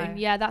your own?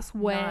 Yeah, that's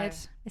weird.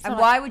 And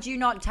why would you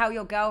not tell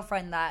your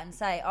girlfriend that and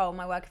say, oh,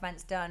 my work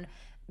event's done,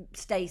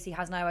 Stacey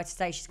has nowhere to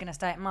stay, she's going to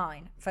stay at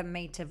mine? For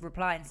me to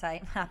reply and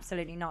say,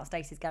 absolutely not,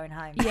 Stacey's going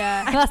home.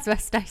 Yeah. That's where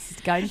Stacey's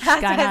going. She's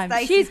going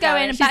home. She's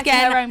going back to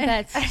her own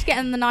bed. She's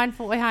getting the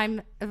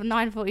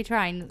 9:40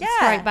 train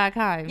straight back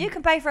home. You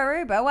can pay for an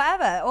Uber,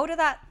 whatever. Order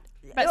that.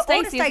 But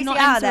Stacey is not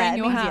entering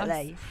your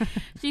immediately. house.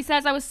 She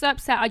says, I was so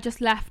upset I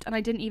just left and I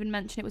didn't even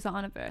mention it was our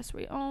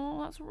anniversary.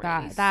 Oh, that's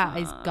really sad. That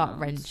is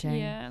gut-wrenching.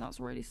 Yeah, that's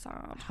really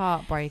sad.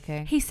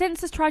 Heartbreaking. He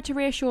since has tried to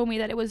reassure me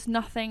that it was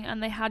nothing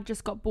and they had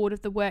just got bored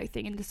of the work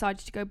thing and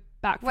decided to go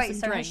back for some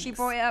drinks. Wait, so has she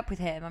brought it up with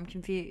him? I'm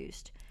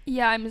confused.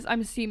 Yeah,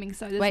 I'm assuming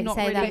so. There's not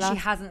really... But she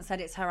hasn't said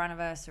it's her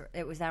anniversary.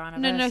 It was their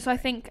anniversary. No, so I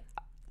think...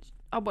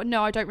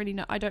 no, I don't really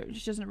know.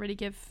 She doesn't really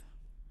give...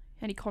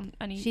 any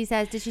She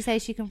says, did she say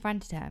she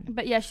confronted him?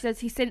 But yeah, she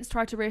says he since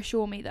tried to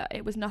reassure me that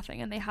it was nothing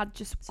and they had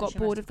just got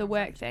bored of the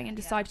work thing and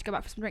decided to go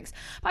back for some drinks.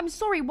 But I'm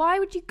sorry, why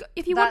would you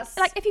if you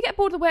get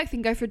bored of the work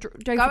thing, go to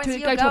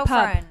a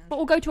pub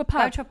or go to a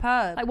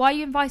pub. Like, why are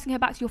you inviting her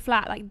back to your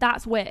flat? Like,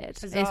 that's weird.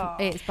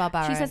 It's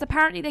barbaric. She says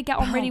apparently they get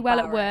on really well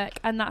at work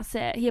and that's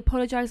it. He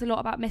apologized a lot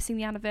about missing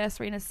the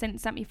anniversary and has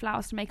since sent me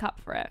flowers to make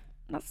up for it.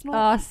 That's not.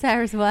 Oh,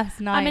 Sarah's worst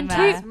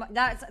nightmare.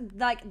 That's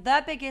like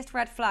the biggest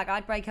red flag.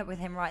 I'd break up with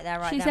him right there,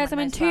 right now. She says, I'm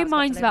in two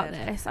minds about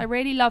this. I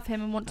really love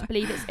him and want to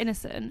believe it's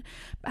innocent.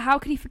 But how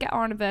could he forget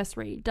our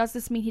anniversary? Does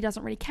this mean he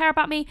doesn't really care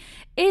about me?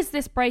 Is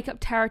this breakup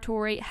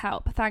territory?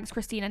 Help. Thanks,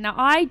 Christina. Now,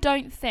 I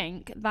don't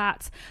think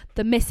that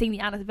the missing the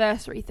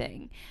anniversary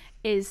thing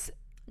is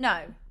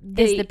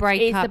the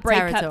breakup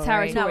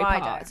territory. No,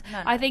 part.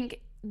 I think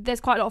there's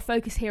quite a lot of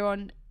focus here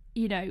on,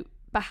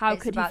 but how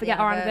could he forget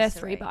our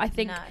anniversary? But I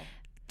think...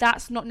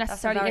 that's not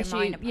necessarily the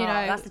issue.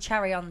 That's the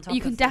cherry on top.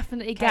 You can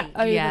definitely get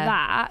over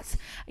that.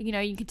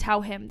 You could tell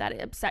him that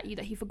it upset you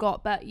that he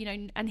forgot, but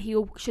and he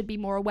should be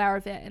more aware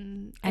of it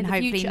and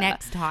hopefully future.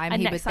 next time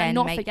and he next would time then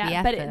not make forget. the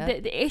effort.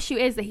 But the issue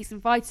is that he's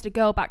invited a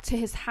girl back to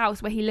his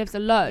house where he lives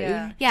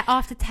alone. Yeah,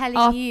 after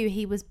telling you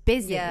he was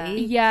busy.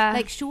 Yeah.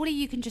 Like, surely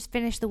you can just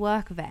finish the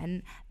work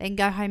event, then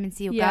go home and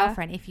see your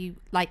girlfriend if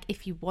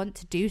you want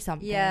to do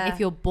something. If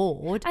you're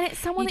bored, and it's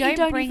someone you that you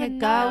don't bring even a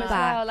girl know as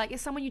back. well. Like,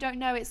 it's someone you don't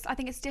know. I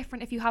think it's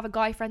different if you have a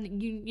guy friend that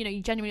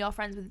you genuinely are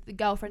friends with, the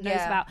girlfriend knows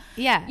about.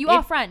 Yeah, you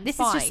are friends. This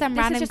fine. is just some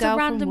this random is just a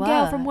random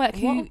girl from work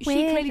who she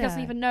clearly weirdo.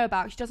 doesn't even know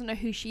about. She doesn't know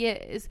who she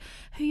is.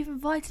 Who you've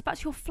invited back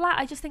to your flat.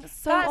 I just think it's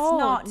so That's odd.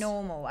 not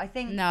normal. I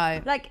think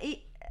no. Like,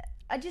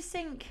 I just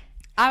think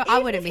I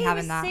wouldn't be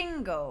having that.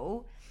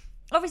 Single.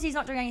 Obviously, he's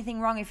not doing anything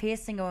wrong if he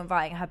is single,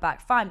 inviting her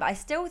back. Fine, but I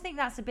still think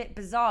that's a bit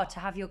bizarre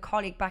to have your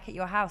colleague back at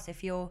your house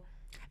if you're.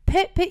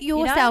 Put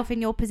yourself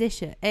in your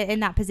position, in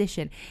that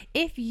position.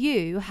 If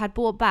you had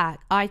brought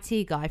back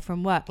IT guy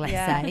from work, let's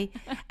say,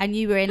 and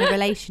you were in a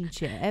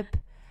relationship,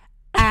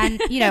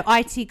 and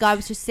IT guy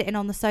was just sitting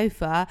on the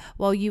sofa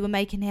while you were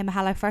making him a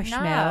HelloFresh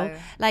meal,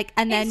 like,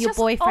 and then your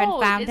boyfriend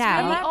found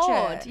out. Really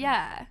odd.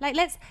 Yeah. Like,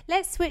 let's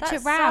switch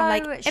it So round.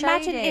 Like, shady.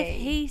 imagine if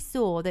he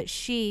saw that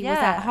she was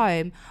at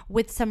home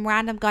with some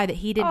random guy that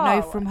he didn't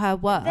know from her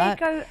work. They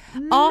go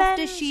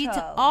after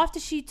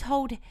mental. she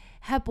told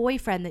her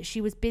boyfriend that she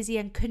was busy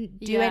and couldn't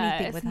do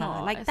anything with her.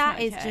 Like,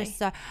 that is just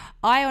so...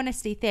 I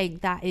honestly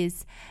think that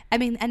is... I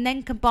mean, and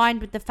then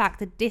combined with the fact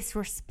that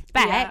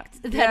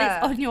disrespect that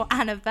it's on your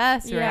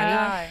anniversary,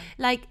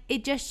 like,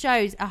 it just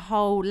shows a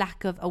whole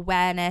lack of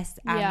awareness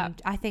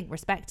and I think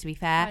respect, to be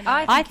fair.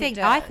 I think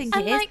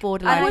it is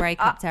borderline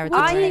breakup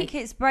territory. I think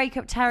it's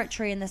breakup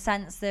territory in the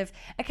sense of,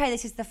 okay,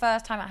 this is the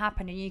first time it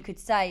happened, and you could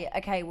say,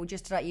 okay, well,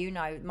 just to let you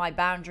know, my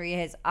boundary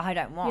is I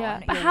don't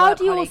want. But how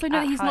do you also know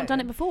that he's not done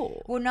it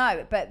before? Well, no.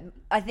 But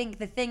I think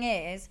the thing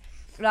is,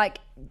 like,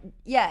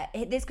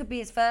 this could be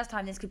his first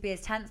time, this could be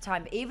his 10th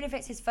time, but even if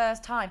it's his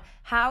first time,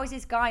 how is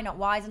this guy not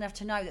wise enough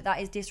to know that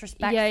that is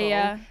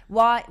disrespectful?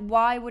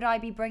 Why would I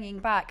be bringing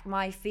back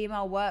my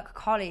female work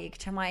colleague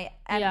to my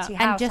empty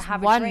house and just to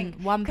have one a drink?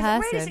 one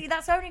person? Realistically,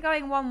 that's only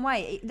going one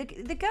way.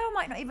 The girl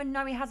might not even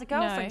know he has a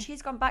girlfriend. No.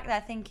 She's gone back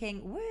there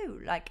thinking, woo,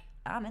 like,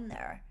 I'm in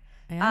there.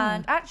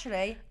 And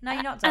actually, no,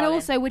 you're not, darling. And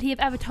also, would he have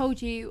ever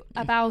told you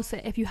about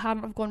it if you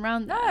hadn't have gone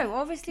round there? No,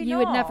 obviously you not.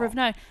 would never have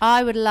known.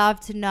 I would love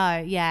to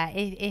know,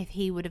 if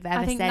he would have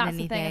ever I think said that's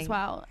anything. the thing as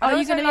well. I'd Are you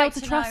also going to be able like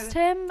to to trust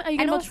know- him? Are you going to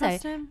be able to Also,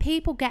 trust him?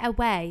 people get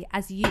away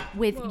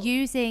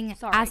using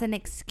as an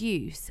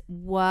excuse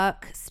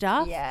work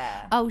stuff.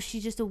 Yeah. Oh,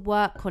 she's just a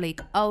work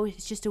colleague. Oh,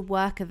 it's just a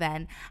work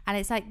event. And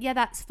it's like, yeah,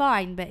 that's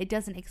fine, but it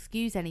doesn't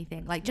excuse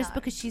anything. Like, just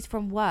because she's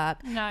from work,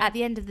 at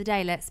the end of the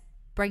day, let's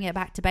bring it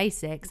back to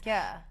basics.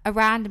 Yeah. A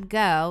random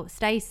girl,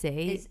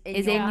 Stacey,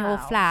 is in your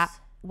house. flat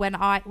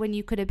when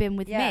you could have been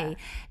with me.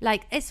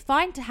 Like, it's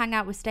fine to hang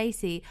out with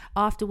Stacey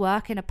after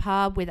work in a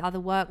pub with other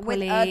work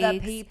colleagues, other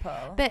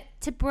people, but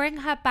to bring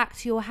her back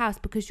to your house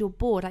because you're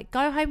bored, like,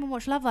 go home and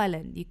watch Love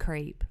Island, you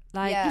creep.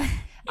 Like,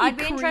 I'd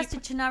be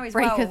interested to know as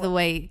break well. of the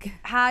week.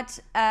 Had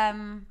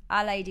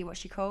our lady, what's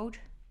she called?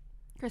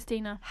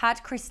 Christina.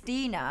 Had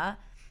Christina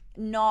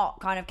not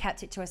kind of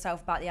kept it to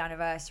herself about the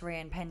anniversary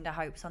and pinned her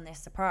hopes on this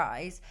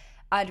surprise,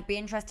 I'd be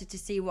interested to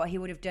see what he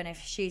would have done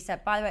if she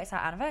said, by the way, it's our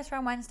anniversary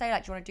on Wednesday,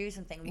 like, do you want to do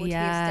something? Would he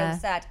have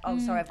still said, oh,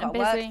 sorry, I've got a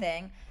work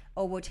thing?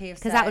 Or would he have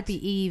said... Because that would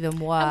be even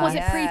worse. And was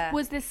it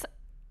was this,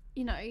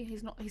 you know,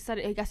 he said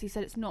it, I guess he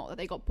said it's not, that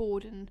they got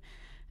bored and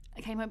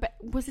came home, but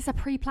was this a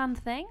pre-planned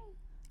thing?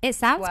 It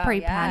sounds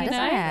pre-planned,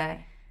 doesn't it?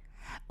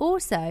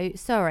 Also,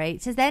 sorry,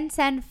 to then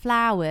send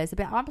flowers.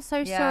 I'm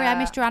so sorry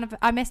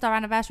I missed our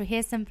anniversary.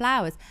 Here's some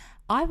flowers.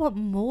 I want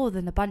more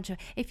than a bunch of...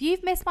 If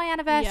you've missed my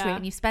anniversary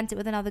and you've spent it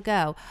with another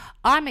girl,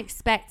 I'm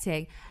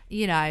expecting,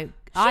 you know...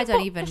 I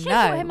don't even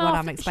know what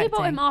I'm expecting. She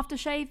bought him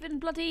aftershave and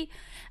bloody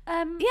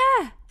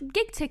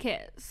gig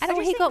tickets. And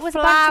all he got was a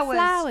bunch of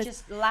flowers.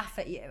 Just laugh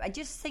at you. I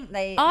just think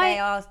they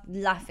are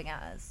laughing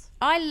at us.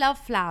 I love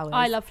flowers.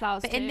 I love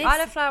flowers too. I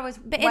love flowers,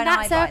 but in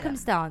that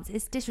circumstance,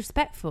 it's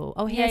disrespectful.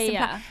 Oh, here's some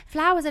flowers.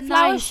 Flowers are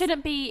flowers nice.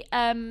 shouldn't be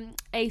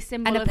a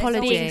symbol an of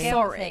apology. being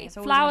sorry.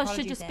 Flowers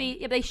should just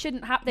be. They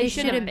shouldn't have. They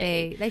shouldn't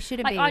be. They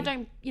shouldn't like, be. I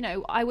don't. You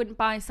know, I wouldn't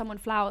buy someone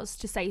flowers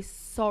to say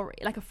sorry.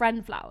 Like a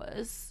friend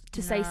flowers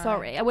to say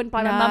sorry. I wouldn't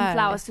buy my mum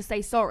flowers to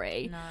say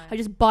sorry. No. I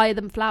just buy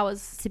them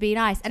flowers to be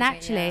nice. And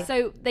actually,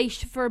 so they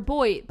for a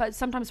boy, but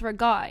sometimes for a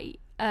guy,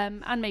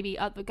 and maybe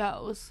other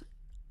girls,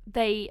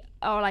 they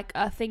are like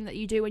a thing that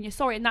you do when you're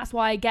sorry. And that's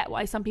why I get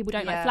why some people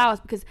don't like flowers,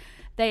 because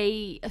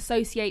they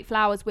associate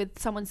flowers with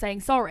someone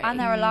saying sorry. And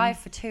they're alive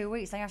for 2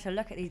 weeks. They have to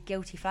look at these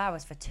guilty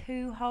flowers for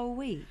 2 whole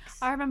weeks.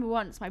 I remember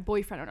once my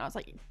boyfriend, when I was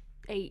like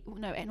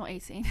not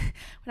 18,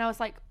 when I was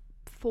like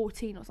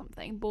 14 or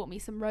something, bought me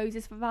some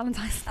roses for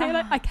Valentine's Day.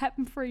 Like, I kept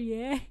them for a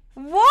year.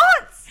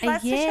 What?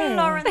 That's such a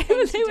Lauren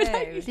thing to do.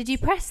 Like, did you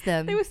press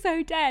them? They were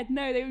so dead.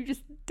 No, they were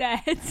just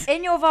dead.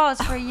 In your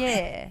vase for a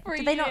year?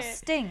 Did they not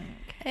stink?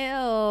 Ew,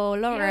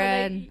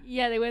 Lauren.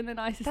 Yeah, they weren't the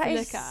nicest to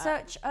look at.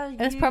 Such a It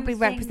was probably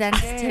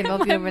representative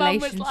of your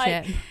relationship. Was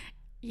like,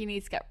 you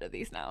need to get rid of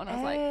these now. And I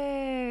was like,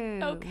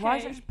 okay. Why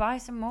don't you just buy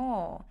some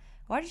more?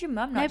 Why did your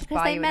mum not just buy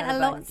because they meant a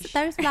lot.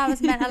 Those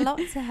flowers meant a lot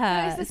to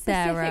her,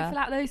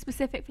 Sarah. Those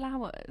specific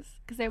flowers,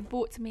 because they were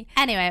bought to me.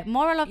 Anyway,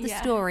 moral of the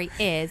story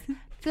is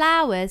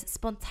flowers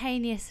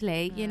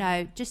spontaneously, you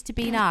know, just to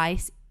be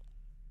nice,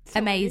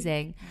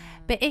 amazing.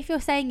 But if you're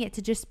saying it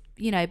to just,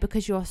 you know,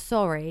 because you're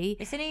sorry,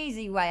 it's an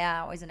easy way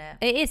out, isn't it?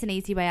 It is an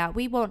easy way out.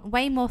 We want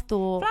way more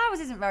thought.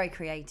 Flowers isn't very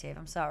creative.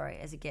 I'm sorry,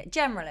 as a gift.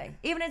 Generally,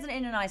 even as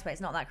in a nice way, it's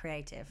not that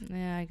creative.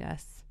 Yeah, I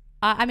guess.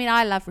 I mean,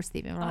 I love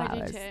receiving flowers.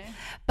 I do too.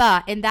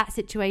 But in that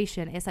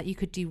situation, it's like you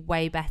could do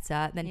way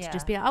better than to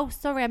just be like, oh,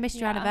 sorry, I missed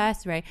your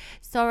anniversary.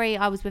 Sorry,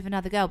 I was with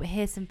another girl, but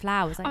here's some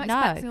flowers. Like, I'm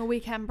expecting a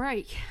weekend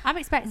break. I'm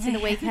expecting a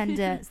weekend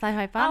at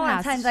Soho Funhouse. I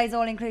want 10 days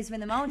all-inclusive in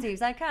the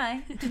Maldives,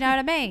 okay? Do you know what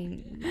I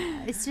mean?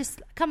 It's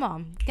just, come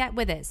on, get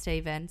with it,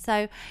 Stephen.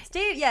 So,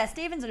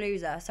 Stephen's a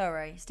loser.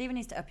 Sorry. Stephen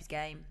needs to up his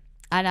game.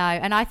 I know,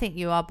 and I think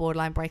you are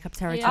borderline breakup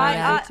territory.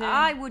 Yeah,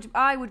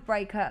 I would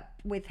break up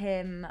with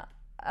him.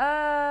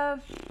 I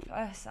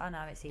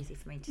know it's easy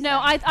for me to say. No,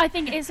 I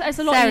think it's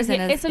a lot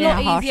easier. It's a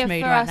lot easier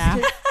for us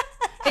to.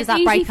 It's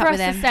easy for us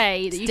to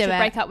say that you should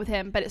break up with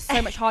him, but it's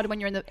so much harder when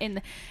you're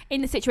in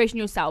the situation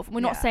yourself.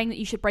 We're not saying that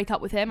you should break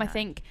up with him. No. I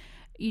think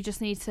you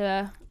just need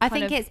to. I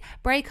think it's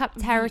breakup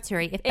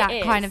territory if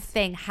that kind of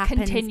thing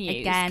happens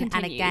again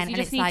and again. You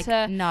just need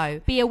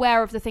to be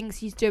aware of the things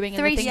he's doing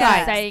and the things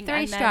he's saying.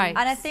 3 strikes.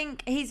 And I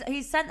think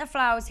he's sent the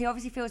flowers. He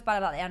obviously feels bad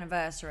about the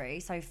anniversary,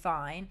 so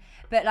fine.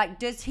 But like,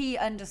 does he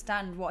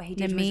understand what he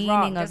did was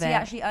wrong? Does he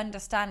actually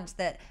understand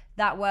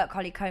that work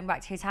colleague coming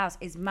back to his house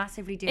is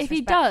massively disrespectful? If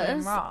he does,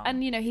 and wrong,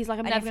 and you know, he's like,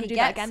 I'm never going to do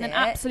that again, then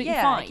absolutely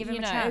fine.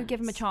 Give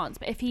him a chance.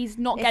 But if he's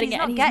not getting it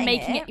and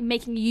he's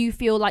making you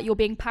feel like you're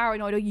being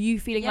paranoid, or you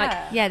feeling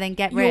like then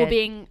get rid. You're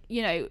being,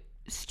 you know,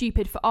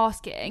 stupid for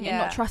asking and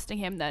not trusting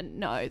him, then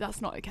no,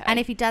 that's not okay. And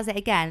if he does it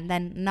again,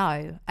 then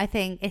no. I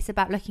think it's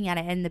about looking at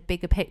it in the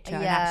bigger picture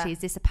and actually, is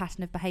this a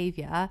pattern of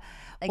behaviour,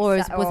 or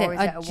was it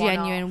a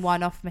genuine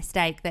one-off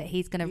mistake that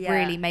he's going to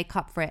really make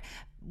up for it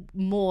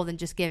more than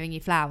just giving you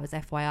flowers,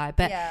 FYI.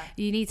 But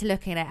you need to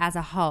look at it as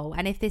a whole,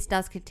 and if this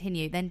does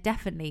continue, then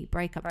definitely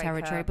break up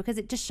territory, because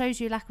it just shows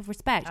you lack of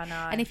respect. I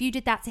know. And if you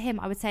did that to him,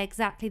 I would say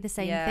exactly the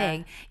same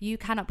thing. You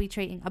cannot be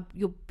treating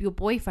your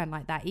boyfriend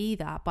like that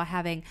either, by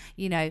having,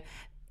 you know,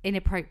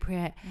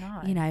 inappropriate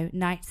you know,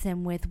 nights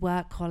in with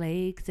work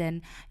colleagues,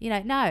 and you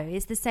know, no,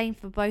 it's the same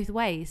for both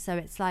ways. So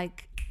it's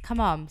like, come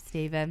on,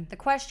 Stephen. The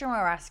question we're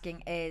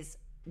asking is,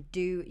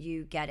 do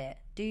you get it?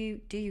 Do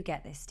you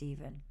get this,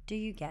 Stephen? Do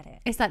you get it?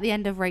 It's like the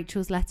end of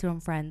Rachel's letter on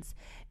Friends.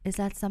 Is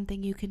that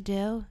something you can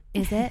do?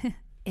 Is it?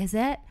 Is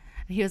it?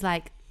 And he was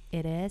like,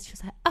 it is. She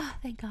was like, oh,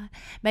 thank God.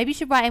 Maybe you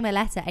should write him a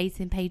letter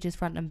 18 pages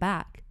front and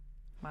back.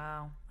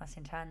 Wow, that's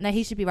intense. No,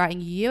 he should be writing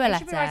you a letter. He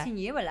should be writing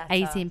you a letter.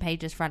 18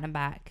 pages front and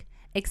back.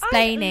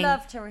 explaining I'd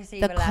love to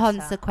receive the a letter,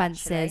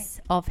 consequences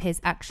of his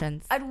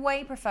actions. I'd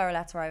way prefer a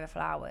letter over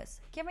flowers.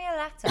 Give me a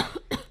letter.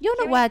 You're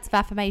not words of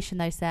affirmation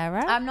though,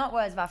 Sarah. I'm not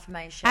words of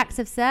affirmation. Acts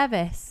of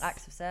service.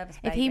 Acts of service,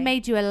 If baby. he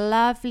made you a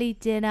lovely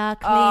dinner,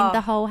 cleaned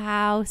the whole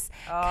house,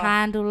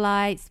 candle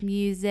lights,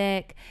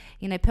 music,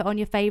 put on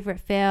your favourite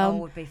film,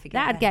 would be forgiven.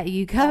 that'd get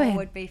you going.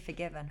 Would be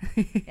forgiven.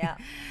 Yeah.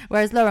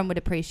 Whereas Lauren would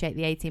appreciate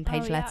the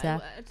 18-page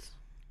letter.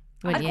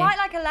 I'd Wouldn't you? quite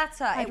like a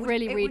letter. I'd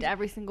really read would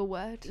every single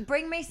word.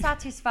 bring me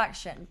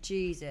satisfaction.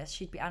 Jesus,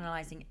 she'd be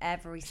analysing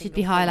every single She'd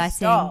be full highlighting,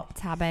 stop.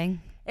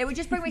 tabbing. It would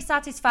just bring me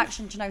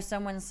satisfaction to know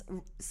someone's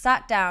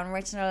sat down,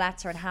 written a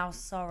letter, and how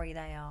sorry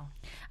they are.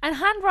 And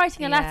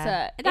handwriting a Yeah.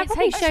 letter, That it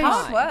probably takes shows-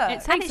 time. work.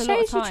 It takes And it a lot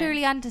of shows you time.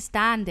 truly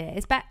understand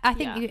it. I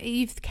think Yeah.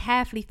 you've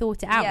carefully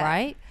thought it out, Yeah.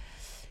 right?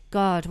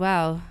 God,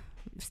 well,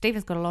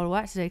 Stephen's got a lot of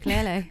work to do,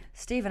 clearly.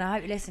 Stephen, I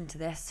hope you listen to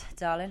this,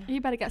 darling.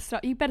 You better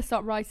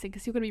start writing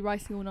because you're going to be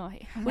writing all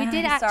night. We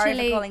did Sorry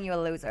actually... for calling you a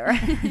loser.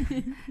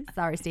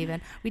 Sorry, Stephen.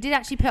 We did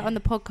actually put on the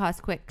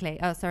podcast quickly,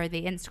 the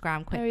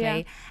Instagram quickly,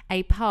 yeah.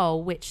 a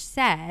poll which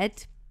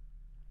said...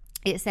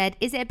 It said,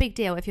 is it a big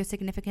deal if your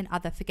significant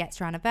other forgets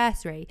your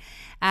anniversary?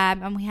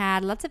 And we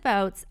had lots of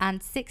votes,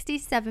 and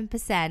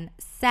 67%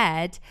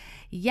 said,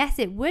 yes,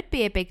 it would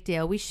be a big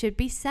deal. We should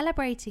be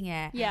celebrating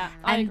it. Yeah,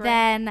 I And agree.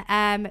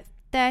 then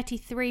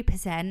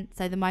 33%,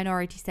 so the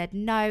minority said,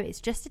 no, it's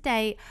just a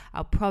date.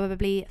 I'll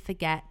probably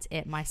forget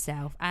it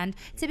myself. And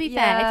to be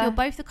fair, if Yeah. you're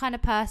both the kind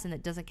of person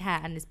that doesn't care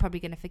and is probably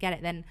going to forget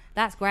it, then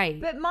that's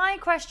great. But my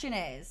question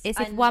is... It's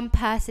if and- one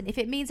person, if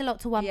it means a lot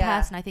to one Yeah.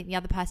 person, I think the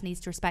other person needs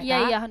to respect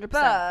Yeah, that. yeah, 100%.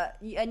 But,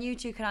 and you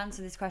two can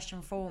answer this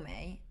question for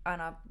me on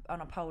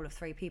a poll of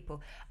 3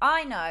 people.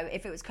 I know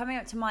if it was coming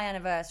up to my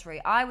anniversary,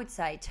 I would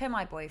say to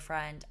my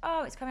boyfriend,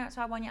 oh, it's coming up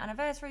to our 1-year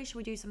anniversary, should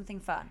we do something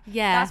fun?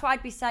 Yeah. That's what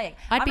I'd be saying.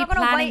 I'd I'm be not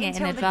gonna planning wait it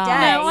in until the advance.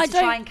 day No, I to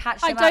don't- try and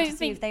catch I them out don't to see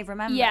think- if they've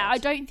remembered. Yeah, I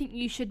don't think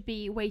you should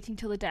be waiting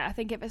till the day. I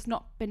think if it's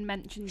not been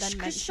mentioned, then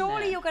Because mention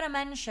surely it. you're going to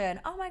mention,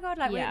 oh my God,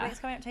 like Yeah. it's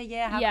coming up to a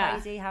year, how Yeah.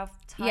 crazy, how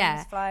time's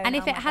Yeah. flown. And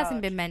if oh it my hasn't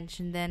God. been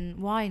mentioned, then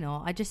why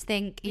not? I just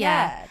think,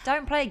 Yeah,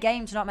 don't play a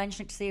game to not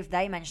mention it to see if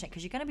they mention it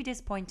because you're going to be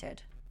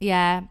disappointed.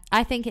 Yeah,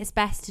 I think it's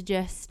best to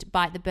just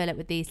bite the bullet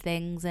with these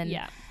things. And,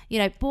 Yeah.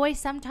 boys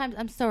sometimes,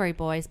 I'm sorry,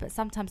 boys, but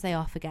sometimes they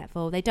are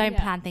forgetful. They don't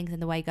Yeah. plan things in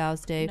the way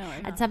girls do. No.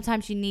 And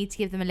sometimes you need to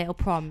give them a little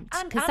prompt.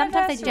 And Because sometimes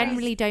they anniversaries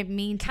generally don't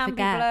mean to Can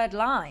forget. be blurred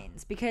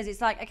lines because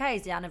it's like, okay,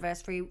 is the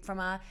anniversary from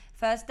our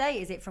first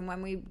date? Is it from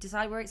when we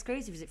decide we're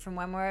exclusive? Is it from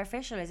when we're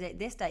official? Is it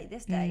this date,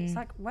 this day? It's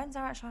like, when's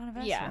our actual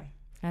anniversary? Yeah.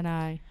 I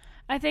know.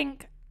 I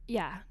think,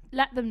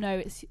 let them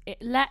know.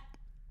 Let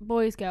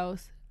boys,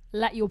 girls,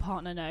 let your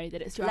partner know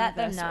that it's your Let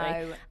them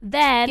anniversary. know.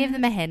 Then Give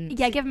them a hint.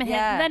 Yeah, give them a hint.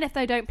 Yeah. Then if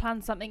they don't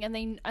plan something and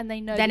they know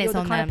Then that it's you're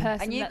on the kind them. of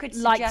person And you that could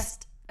likes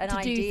suggest an to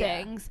idea. do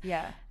things,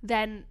 Yeah.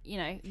 then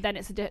then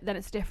it's a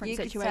different You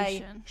could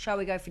situation. say, shall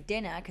we go for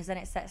dinner? Because then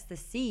it sets the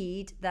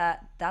seed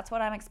that that's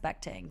what I'm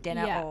expecting.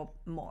 Dinner Yeah. or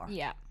more.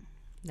 Yeah.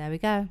 There we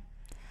go.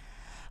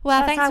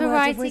 Well, That's thanks our for words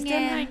of writing wisdom.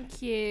 in.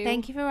 Thank you.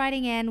 Thank you for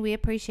writing in. We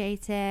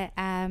appreciate it.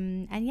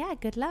 And yeah,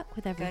 good luck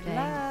with everything. Good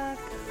luck.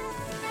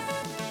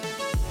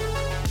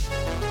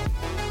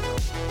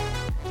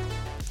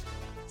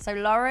 So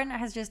Lauren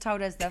has just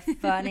told us the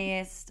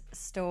funniest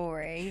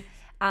story.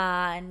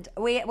 And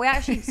we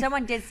actually,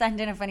 someone did send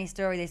in a funny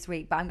story this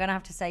week, but I'm going to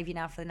have to save you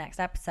now for the next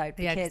episode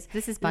Yeah, because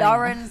this is funny.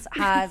 Lauren's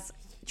has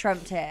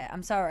trumped it.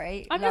 I'm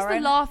sorry. I'm just the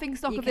Lauren, laughing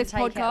stock you of can this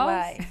take it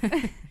podcast.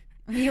 away.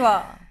 You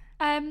are.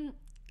 Oh,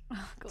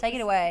 God. Take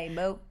it away,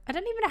 Boo. I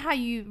don't even know how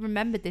you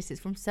remembered this.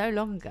 It's from so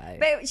long ago.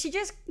 But she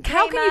just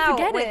How came can you out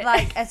forget with it?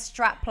 like a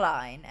strap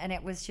line, and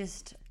it was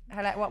just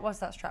what was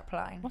that strap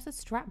line? What's a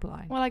strap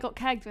line? Well, I got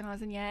kegged when I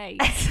was in year 8.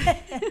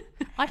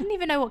 I didn't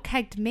even know what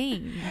kegged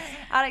means.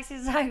 Alex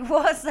is like,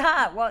 what's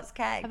that? What's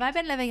keg? Have I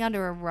been living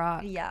under a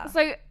rock? Yeah.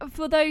 So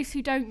for those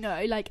who don't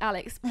know, like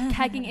Alex,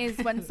 kegging is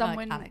when Like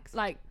someone Alex.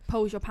 like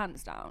pulls your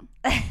pants down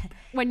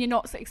when you're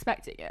not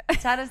expecting it.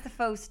 Tell us the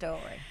full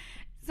story.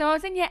 So I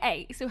was in year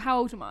 8. So how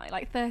old am I?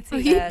 Like 13.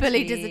 Were you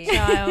bullied as a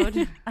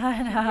child?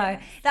 I know.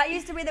 That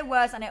used to be the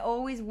worst, and it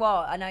always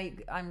was. I know.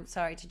 I'm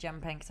sorry to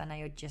jump in because I know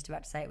you're just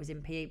about to say it was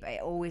in PE, but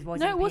it always was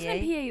No, in it PE. wasn't in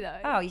PE though.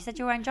 Oh, you said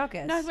you were wearing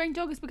joggers. No, I was wearing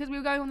joggers because we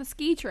were going on the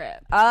ski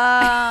trip.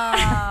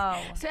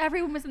 Oh. So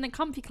everyone was in their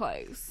comfy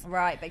clothes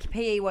Right, but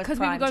PE was because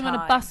we were prime going on a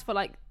time. bus for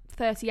like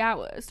 30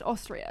 hours to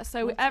Austria.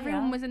 So Bloody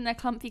everyone hell. was in their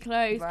comfy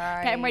clothes,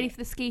 Right. getting ready for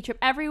the ski trip.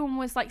 Everyone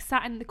was like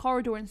sat in the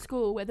corridor in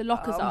school where the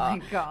lockers Oh are,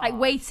 my God. like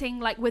waiting,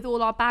 like with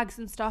all our bags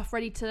and stuff,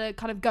 ready to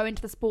kind of go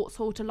into the sports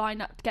hall to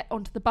line up to get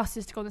onto the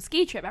buses to go on the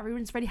ski trip.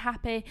 Everyone's really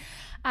happy,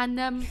 and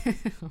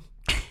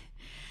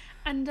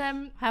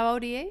How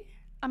old are you?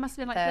 I must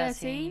have been like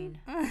 13.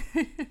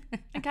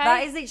 Okay.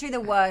 That is literally the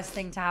worst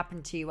thing to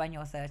happen to you when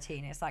you're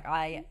 13. It's like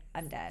I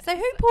am dead. So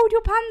who pulled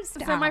your pants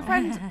down? So my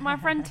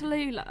friend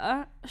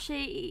Tallulah,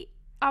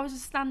 I was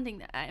just standing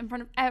there in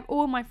front of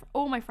all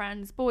my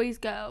friends, boys,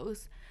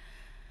 girls,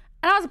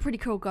 and I was a pretty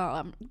cool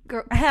girl.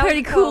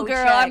 Pretty cool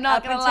girl. chick. I'm not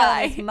Up gonna until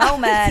lie. This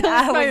moment,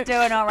 I was So-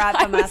 doing all right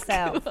for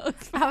myself.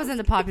 I was in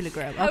the popular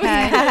group,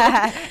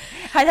 okay?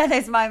 I know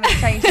this moment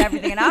changed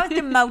everything, and I was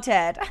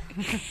demoted.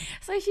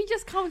 So she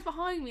just comes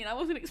behind me, and I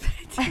wasn't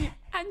expecting it,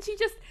 and she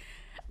just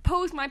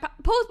pulls my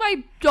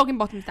jogging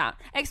bottoms down,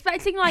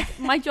 expecting like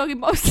my jogging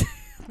bottoms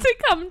to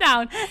come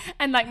down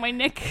and like my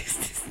knickers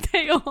to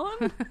stay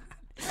on,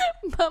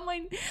 but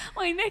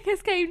my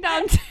knickers came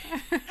down too.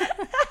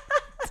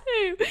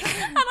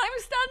 And I'm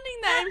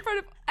standing there in front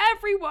of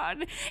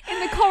everyone in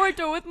the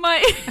corridor with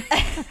my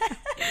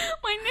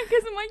my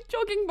knickers and my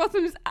jogging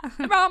bottoms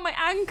around my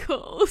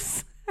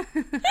ankles.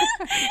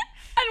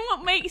 And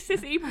what makes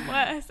this even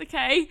worse,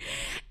 okay,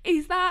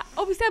 is that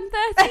obviously I'm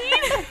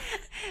 13.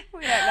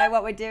 We don't know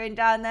what we're doing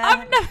down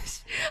there.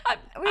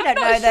 We don't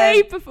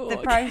know the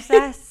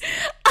process.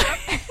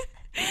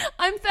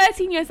 I'm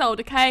 13 years old,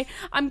 okay?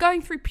 I'm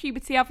going through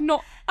puberty. I've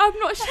not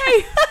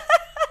shaved.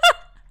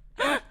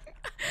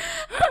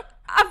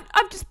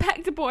 I've just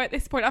pecked a boy at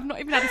this point. I've not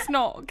even had a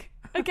snog.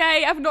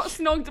 Okay, I've not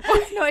snogged a boy.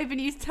 I've not even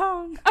used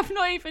tongue. I've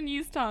not even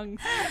used tongue.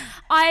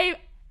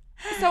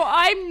 So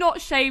I'm not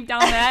shaved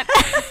down there.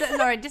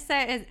 Sorry, just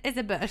say it is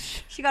a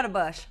bush. She got a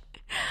bush.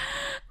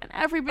 And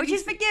everybody, which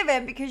is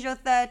forgiven because you're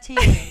 13.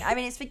 I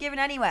mean, it's forgiven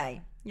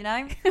anyway. You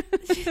know,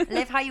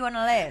 live how you want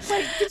to live.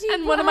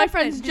 And one of my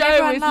friends,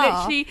 Joe, was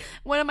literally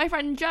one of my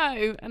friend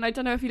Joe, and I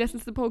don't know if he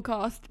listens to the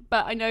podcast,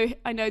 but I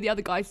know the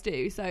other guys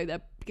do, so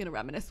they're gonna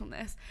reminisce on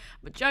this.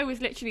 But Joe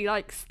was literally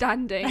like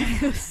standing,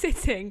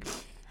 sitting,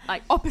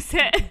 like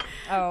opposite.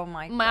 Oh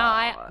my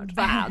god!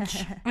 Vag.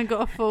 I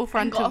got a full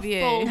frontal view.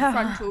 Full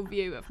frontal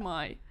view of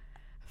my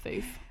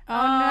foof.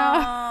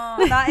 Oh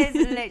no! That is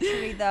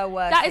literally the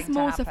worst. That is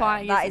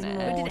mortifying. That is isn't it?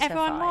 mortifying. Did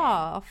everyone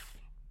laugh?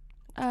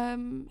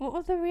 What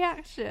was the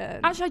reaction?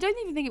 Actually, I don't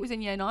even think it was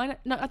in year 9.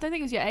 No, I don't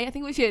think it was year 8. I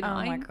think it was year 9.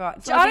 Oh my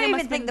god! So I don't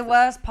even think the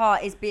worst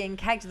part is being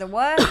kegged. The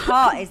worst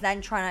part is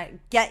then trying to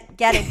get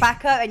it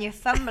back up, and you're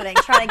fumbling,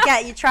 trying to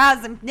get your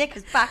trousers and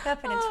knickers back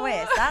up in a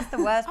twist. That's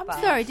the worst part.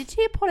 I'm sorry. Did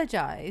she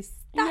apologise?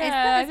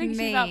 I think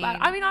she felt bad.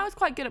 I mean, I was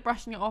quite good at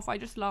brushing it off. I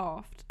just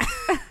laughed.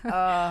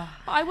 But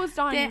I was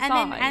dying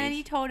inside. And then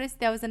you told us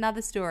there was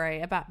another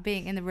story about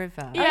being in the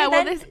river.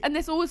 Yeah,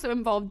 this also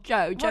involved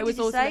Joe. Joe was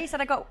also. He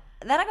said I got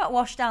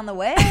washed down the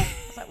weir. I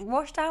was like,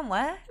 washed down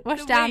where?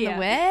 Washed down the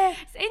weir?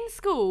 It's in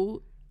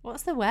school.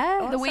 What's the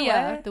where? The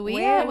weir. The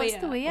weir? What's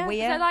the weir?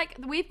 So like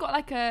we've got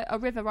like a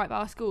river right by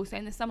our school. So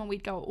in the summer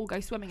we'd all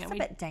go swimming. It's a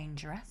bit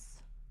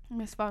dangerous.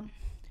 It's fun.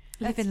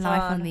 Living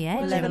life on the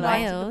edge of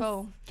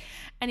Wales.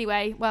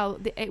 Anyway, well,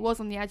 it was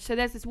on the edge. So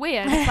there's this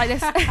weir. And it's like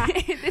this.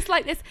 It's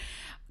like this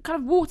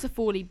kind of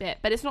waterfally bit,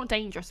 but it's not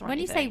dangerous or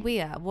anything. When you say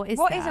weir, what is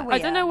a weir? I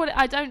don't know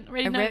I don't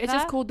really know. River? It's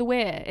just called the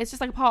weir. It's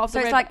just like a part of the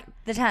river. So it's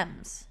like the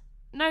Thames.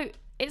 No,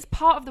 it's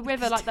part of the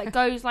river, like that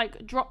goes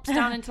like drops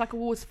down into like a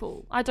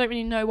waterfall. I don't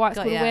really know why it's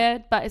called a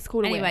weir, but it's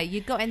called a weir. Anyway,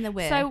 you got in the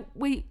weir. So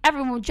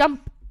everyone would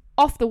jump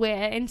off the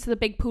weir into the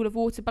big pool of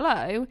water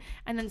below,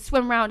 and then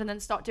swim around and then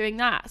start doing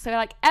that. So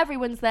like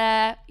everyone's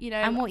there, you know.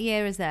 And what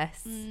year is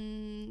this?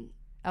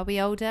 Are we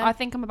older? I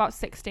think I'm about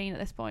 16 at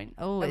this point.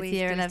 Oh, it's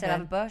year 11. Do you still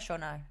have a bush or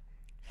no?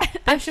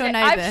 Bush or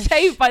no bush? I've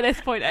shaved by this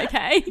point,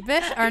 okay?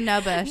 Bush or no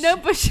bush? No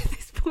bush at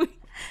this point.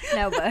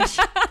 No bush.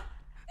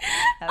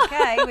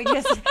 Okay, we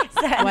just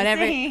set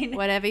whatever the scene.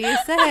 Whatever you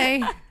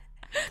say.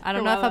 I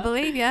don't know if I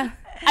believe you.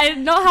 I did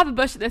not have a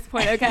bush at this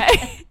point,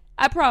 okay?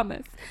 I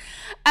promise.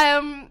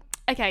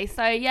 Okay,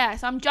 so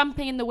I'm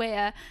jumping in the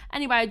weir.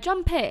 Anyway, I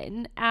jump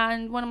in,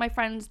 and one of my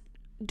friends,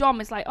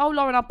 Dom, is like, "Oh,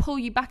 Lauren, I'll pull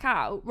you back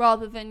out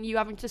rather than you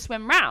having to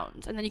swim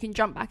round, and then you can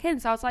jump back in."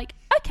 So I was like,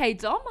 "Okay,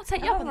 Dom, I'll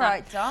take you up on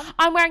right, that." Dom.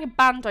 I'm wearing a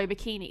bandeau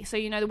bikini, so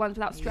you know the ones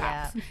without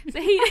straps. Yeah.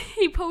 So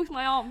he pulls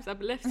my arms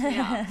up, lifts me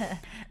up.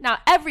 Now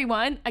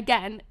everyone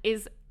again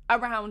is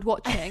around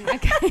watching,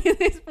 okay, at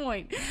this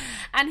point,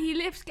 and he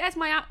gets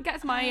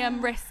my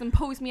wrists and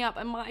pulls me up,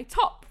 and my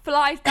top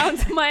flies down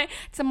to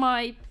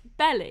my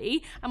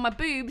belly, and my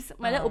boobs,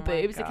 my little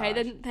boobs, God. Okay,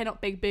 they're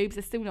not big boobs,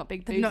 they're still not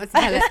big boobs. Not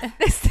developed.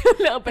 They're still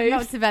little boobs. They're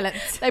not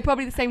developed. They're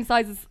probably the same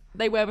size as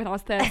they were when I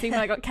was 13 when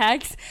I got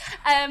kegs.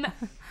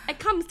 It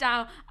comes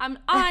down, I'm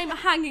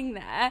hanging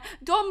there.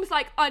 Dom's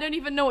like, I don't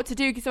even know what to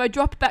do, so I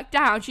drop back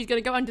down. She's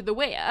going to go under the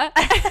weir.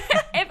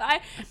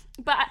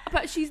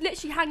 But she's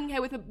literally hanging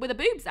here with her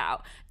boobs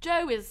out.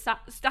 Joe is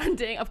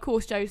standing. Of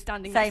course, Joe's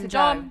standing next to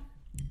Dom.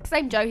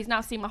 Same Joe, he's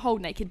now seen my whole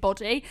naked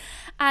body,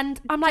 and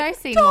I'm like, Joe's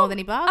seen more than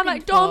he bargained I'm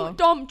like,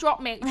 Dom,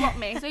 drop me.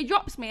 So he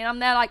drops me, and I'm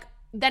there like,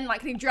 then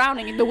like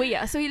drowning in the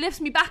weir. So he lifts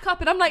me back up,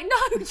 and I'm like,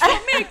 no,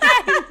 drop me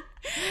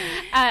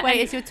again.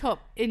 Wait, is your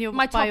top in your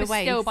my top is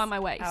waist? Still by my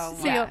waist. Oh,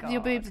 so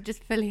your boobs are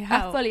just fully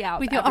out,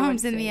 with your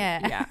arms in the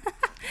air. Yeah.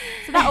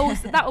 So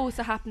that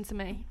also happened to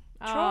me.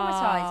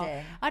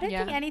 Traumatizing. I don't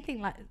think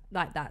anything like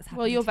that's happened.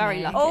 Well, you're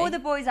very lucky. All the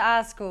boys at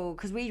our school,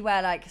 because we'd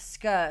wear like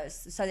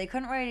skirts, so they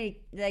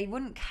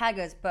wouldn't keg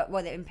us, but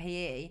in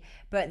PE,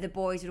 but the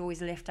boys would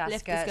always lift our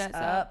skirts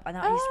up, and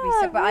that used to be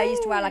so. But I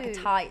used to wear like a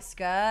tight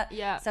skirt,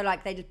 so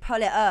like they'd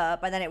pull it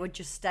up, and then it would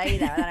just stay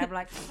there, and then I'd be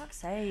like, for fuck's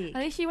sake.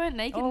 At least you weren't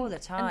naked all the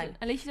time.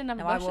 At least you didn't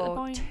have a bush I at the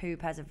point. wore 2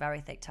 pairs of very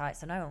thick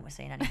tights, so no one was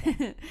seeing anything.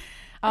 Can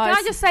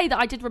I just say that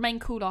I did remain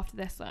cool after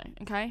this, though?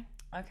 Okay.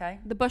 Okay.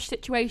 The Bush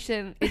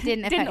situation. It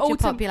didn't affect your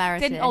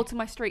popularity. Didn't alter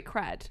my street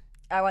cred.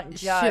 I want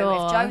Joe.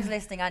 Sure. If Joe's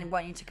listening, I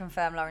want you to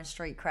confirm Lauren's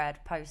street cred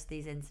post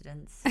these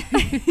incidents.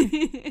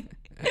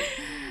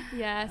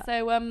 Yeah.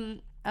 So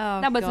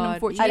Oh, that was an God.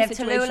 unfortunate And if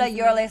situation. Tallulah, for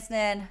you're me.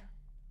 listening,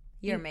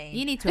 you're me.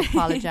 You need to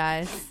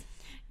apologise.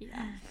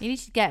 Yeah. You need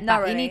to get Not back.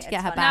 really, You need to get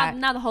it's her fine. back.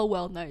 Now the whole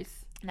world knows.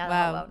 Now the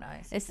Well, whole world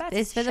knows. It's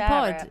Let's for the share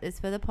pod. it. It's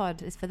for the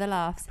pod. It's for the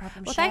laughs.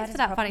 Problem Well, shared thanks is for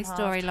that funny problem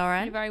story, halved.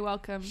 Lauren. You're very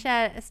welcome.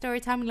 Share a story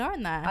time with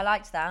Lauren there. I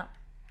liked that.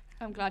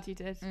 I'm glad you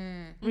did.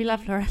 We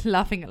love Lauren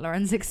laughing at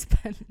Lauren's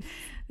expense.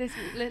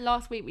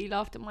 Last week we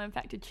laughed at my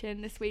infected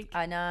chin. This week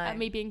I know. at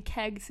me being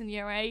kegs in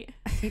year 8.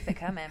 Keep it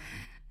coming.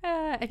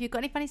 If you've got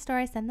any funny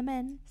stories, send them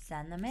in.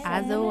 Send them in.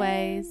 As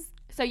always.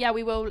 So yeah,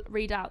 we will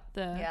read out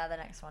the Yeah, the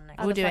next one. Next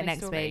We'll other do it funny next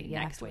story week, yeah.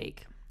 Next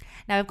week.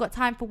 Now we've got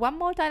time for one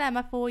more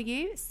dilemma for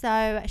you.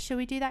 So shall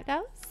we do that,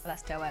 girls?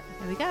 Let's do it.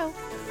 Here we go.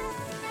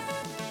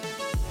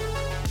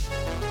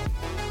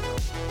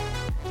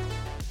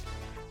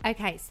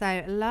 Okay,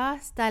 so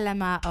last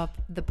dilemma of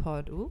the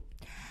pod. Ooh.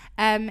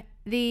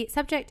 The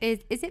subject is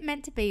it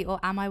meant to be or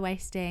am I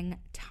wasting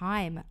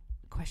time?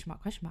 Question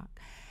mark, question mark.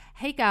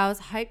 Hey girls,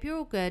 hope you're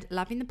all good.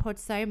 Loving the pod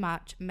so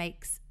much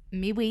makes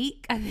me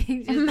weak. I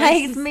think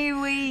Makes me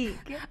weak.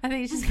 I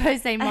think she's supposed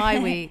to say my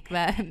week,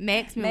 but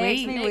makes me Makes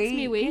weak. me Makes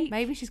me weak.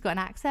 Maybe she's got an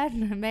accent.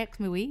 Makes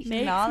me weak.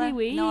 Makes Northern, me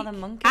weak. Northern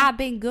monkey. I've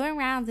been going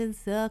round in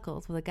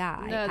circles with a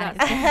guy. No, and that's,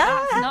 it's-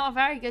 that's not a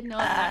very good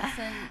Northern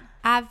accent.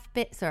 I've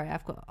been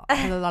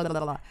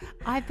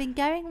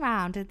going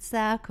round in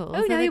circles Oh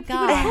with no, a you're putting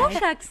a guy, posh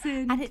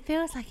accent. and it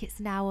feels like it's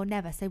now or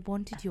never. So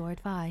wanted your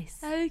advice.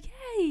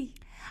 Okay.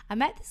 I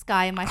met this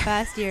guy in my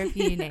first year of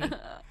uni.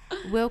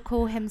 We'll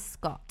call him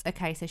Scott.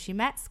 Okay, so she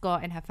met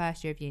Scott in her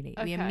first year of uni.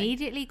 We Okay.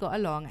 immediately got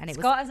along, and it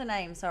Scott as a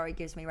name, sorry,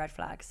 gives me red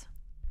flags.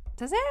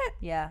 Does it?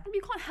 Yeah.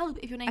 You can't help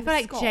it if your name I feel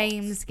is like Scott.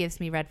 James gives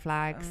me red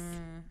flags.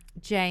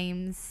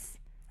 James.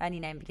 Any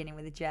name beginning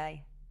with a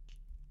J.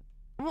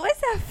 What is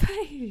that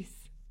face?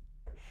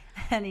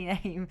 Any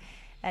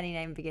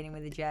name beginning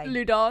with a J.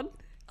 Ludon.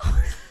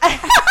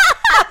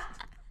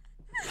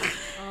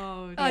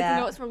 Oh, I Yeah. don't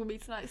know what's wrong with me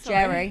tonight. Sorry.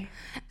 Jerry.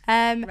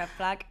 Red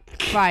flag.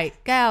 Right,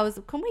 girls,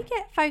 can we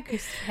get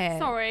focused here?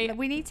 Sorry.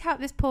 We need to help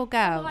this poor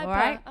girl, I'm hyper. all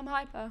right? I'm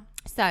hyper.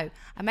 So,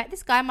 I met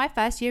this guy in my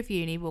first year of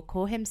uni. We'll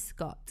call him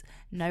Scott.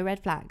 No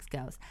red flags,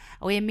 girls.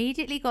 We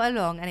immediately got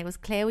along and it was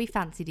clear we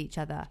fancied each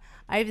other.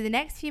 Over the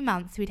next few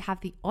months, we'd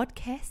have the odd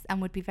kiss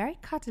and would be very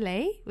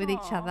cuddly with each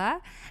Aw. other,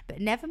 but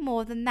never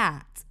more than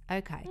that.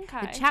 Okay. The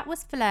Okay. chat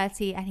was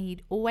flirty and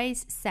he'd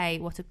always say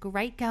what a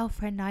great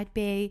girlfriend I'd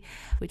be,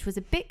 which was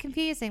a bit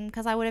confusing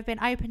because I would have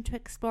been open to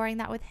exploring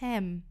that with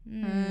him.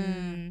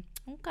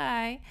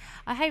 Okay.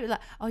 I hope like,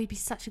 oh, you'd be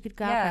such a good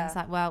girlfriend. Yeah. It's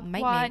like, well,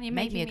 make Why aren't me you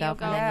make me a making me your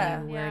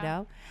girlfriend, girlfriend? you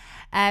Yeah.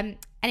 weirdo.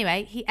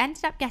 Anyway, he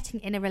ended up getting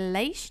in a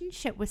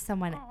relationship with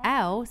someone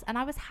else, and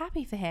I was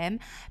happy for him,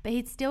 but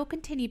he'd still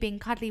continue being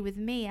cuddly with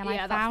me, and Yeah,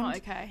 I that's found not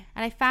okay.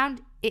 and I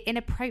found it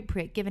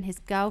inappropriate given his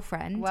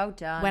girlfriend. Well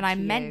done. When I to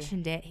you.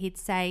 mentioned it, he'd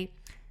say,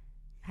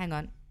 "Hang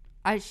on."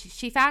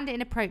 She found it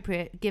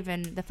inappropriate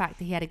given the fact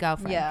that he had a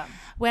girlfriend. Yeah.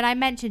 When I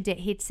mentioned it,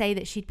 he'd say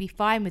that she'd be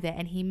fine with it,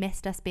 and he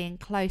missed us being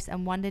close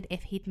and wondered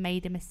if he'd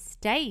made a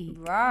mistake.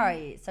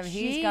 Right. So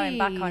he's going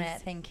back on Jeez.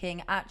 it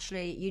thinking,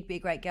 actually, you'd be a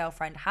great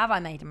girlfriend. Have I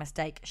made a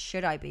mistake?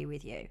 Should I be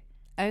with you?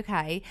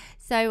 Okay,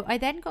 so I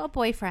then got a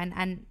boyfriend,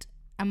 and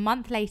a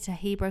month later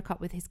he broke up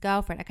with his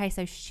girlfriend. Okay,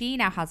 so she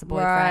now has a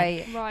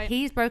boyfriend. Right.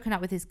 He's broken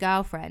up with his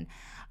girlfriend.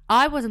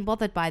 I wasn't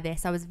bothered by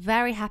this. I was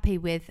very happy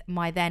with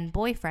my then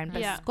boyfriend,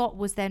 but Yeah. Scott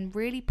was then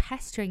really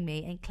pestering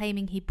me and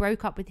claiming he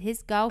broke up with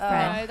his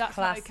girlfriend No, that's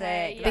not okay.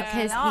 classic. Yeah.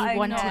 because not he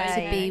wanted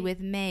okay. to be with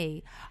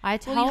me. I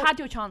told Well, you had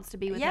your chance to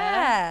be with her.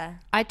 Yeah.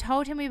 I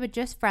told him we were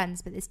just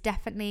friends, but this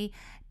definitely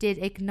did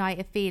ignite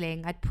a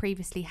feeling I'd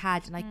previously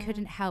had, and I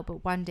couldn't help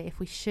but wonder if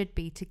we should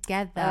be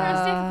together. Well,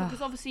 it's difficult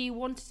because obviously you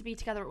wanted to be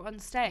together at one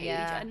stage,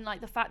 Yeah. and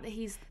like the fact that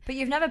he's But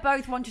you've never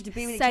both wanted to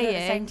be with each other at the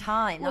saying- same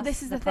time. well, That's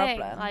this is the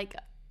problem. thing. Like,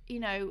 you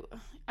know,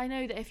 I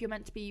know that if you're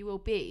meant to be, you will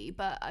be,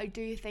 but I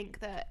do think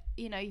that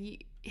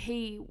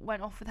he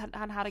went off with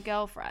and had a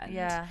girlfriend,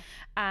 Yeah.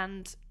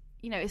 and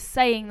is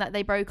saying that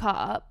they broke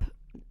up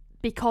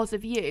because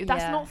of you.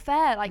 That's Yeah. not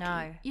fair. Like,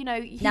 No. he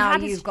Now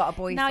had you've his, got a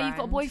boyfriend. Now you've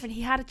got a boyfriend.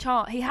 He had a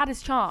chance. He had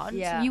his chance.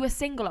 Yeah. You were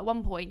single at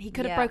one point. He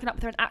could have Yeah. broken up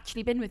with her and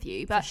actually been with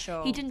you, but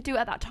sure. he didn't do it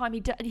at that time. He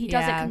does it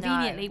Yeah.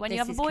 conveniently No, when you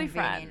this have a is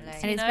boyfriend. conveniently.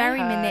 and it's you know? very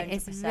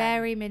 100%.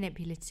 very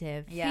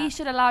manipulative. Yeah. He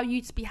should allow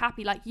you to be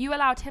happy. Like, you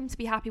allowed him to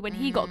be happy when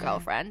he got a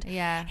girlfriend.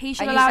 Yeah. He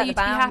should And you allow set you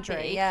the to be boundary,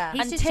 happy. yeah.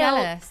 He's until, just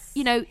jealous.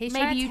 He's trying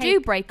maybe to you take- do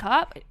break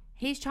up.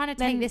 He's trying to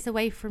Then- take this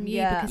away from you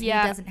Yeah. because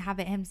Yeah. he doesn't have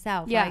it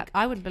himself. Yeah. Like,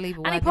 I wouldn't believe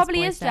a word And he this probably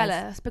boy is says.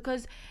 jealous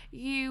because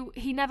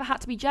he never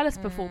had to be jealous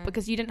before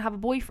because you didn't have a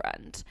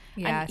boyfriend.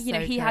 Yeah, and so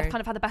he had true. kind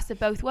of had the best of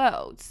both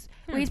worlds.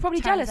 Well, he's probably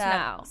Turns jealous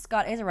out now.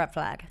 Scott is a red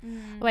flag.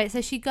 Wait,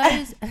 so she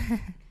goes.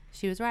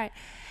 She was right.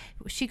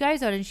 She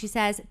goes on and she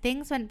says,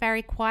 things went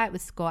very quiet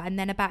with Scott, and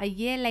then about a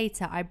year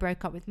later, I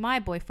broke up with my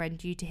boyfriend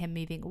due to him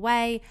moving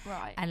away.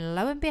 Right. And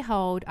lo and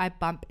behold, I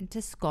bump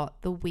into Scott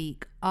the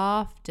week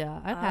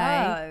after.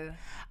 Okay. Oh.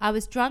 I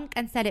was drunk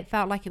and said it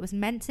felt like it was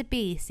meant to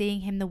be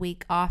seeing him the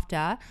week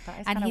after.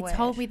 That is And kinda he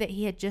told weird. me that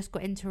he had just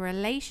got into a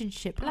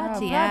relationship. Oh, Bloody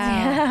bloody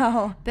hell.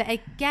 hell. But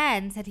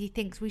again, said he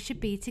thinks we should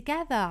be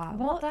together.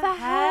 What the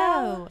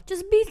hell?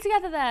 Just be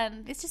together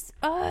then. It's just,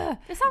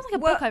 It sounds like a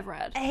Well, book I've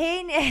read.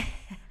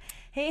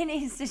 He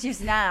needs to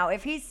just now,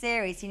 if he's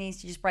serious, he needs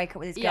to just break up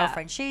with his Yeah.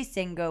 girlfriend. She's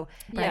single,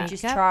 but Yeah.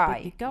 just break up try.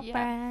 with your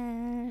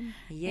girlfriend.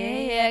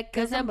 Yeah,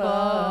 'cause I'm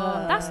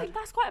bored.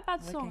 That's quite a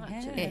bad song, Looking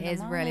actually. good. It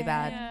is really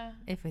bad. Yeah.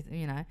 If we,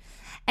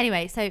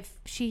 Anyway, so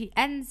she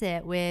ends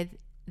it with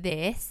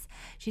this.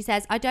 She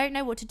says, I don't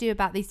know what to do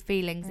about these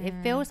feelings. It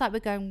feels like we're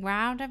going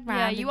round and round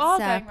Yeah, in you are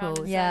circles. going round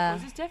in Yeah.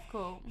 circles. It's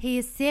difficult. He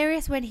is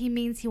serious when he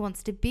means he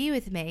wants to be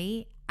with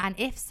me. And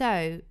if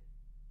so,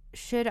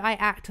 should I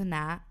act on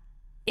that?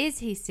 Is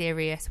he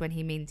serious when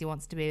he means he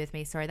wants to be with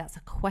me? Sorry, that's a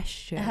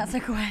question. That's a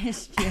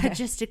question.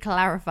 Just to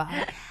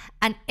clarify.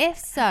 And if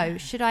so,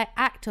 should I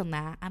act on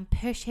that and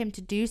push him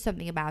to do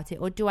something about it?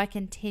 Or do I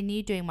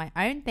continue doing my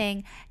own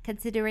thing,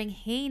 considering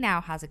he now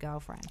has a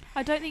girlfriend?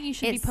 I don't think you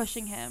should It's be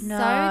pushing him. No.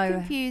 so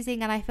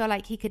confusing, and I feel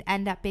like he could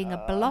end up being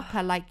a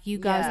blocker, like you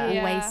guys Yeah.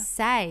 always Yeah.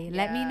 say.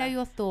 Let me Yeah. know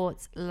your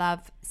thoughts.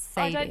 Love,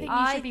 Sadie. I don't think you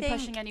I should be think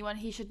pushing anyone.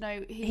 He should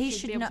know. He he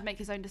should should be able know- to make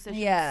his own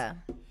decisions. Yeah.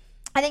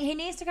 I think he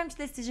needs to come to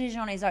this decision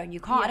on his own.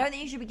 You can't. I Yeah. don't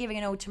think you should be giving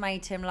an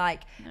ultimatum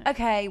like,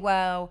 okay,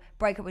 well,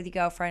 break up with your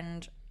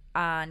girlfriend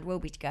and we'll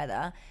be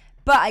together.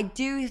 But I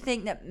do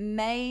think that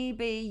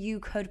maybe you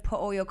could put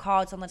all your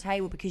cards on the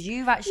table because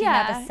you've actually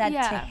never said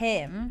to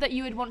him that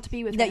you would want to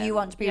be with that him. you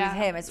want to be with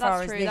him as that's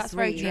far as true, this that's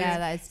very reads. true. Yeah,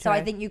 that is So I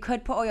true. think you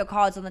could put all your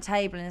cards on the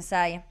table and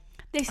say,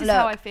 This is Look,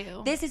 how I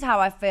feel. this is how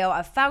I feel.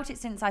 I've felt it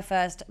since I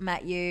first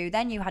met you.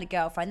 Then you had a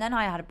girlfriend. Then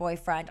I had a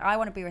boyfriend. I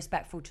want to be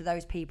respectful to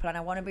those people and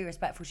I want to be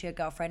respectful to your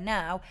girlfriend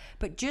now.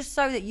 But just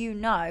so that you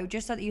know,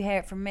 just so that you hear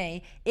it from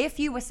me, if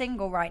you were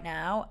single right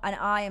now and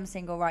I am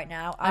single right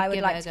now, I would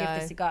give like it to a give go.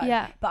 this a go.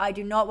 Yeah. But I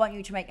do not want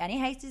you to make any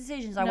hasty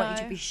decisions. I want you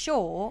No. to be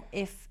sure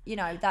if,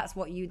 that's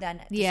what you then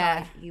decide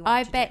Yeah, you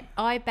want to do.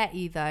 I bet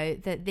you though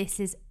that this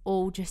is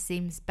all just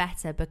seems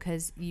better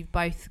because you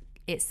both.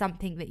 It's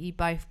something that you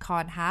both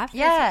can't have.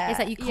 Yeah. It's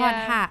like you can't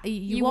Yeah. have.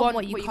 You want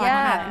what you can't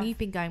have. have, and you've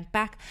been going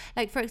back.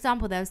 Like for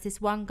example, there was this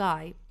one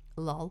guy,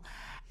 lol,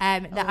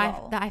 that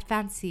Lol. I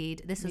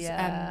fancied. This was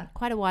Yeah.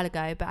 quite a while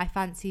ago, but I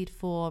fancied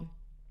for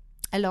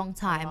a long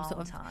time, long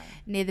sort of time.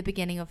 near the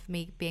beginning of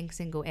me being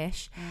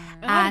single-ish.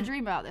 I had a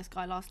dream about this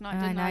guy last night. I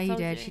Didn't know I? you told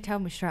did. She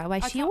told me straight away.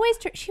 She can't- always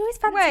fancies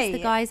the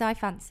Wait. guys I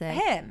fancy.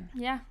 Him?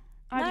 Yeah,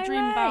 I had No a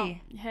dream way.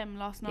 about him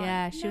last night.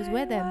 Yeah, she was No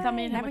with him. That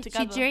me and him Remember, were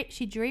together.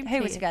 she dreamed. Who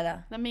to was you.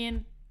 together? Then me and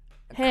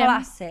him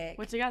Classic.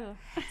 were together.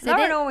 So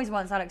Lauren then- always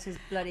wants Alex's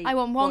bloody I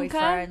want Wonka.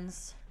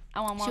 boyfriends. I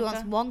want She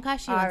wants Wonka.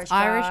 She Irish wants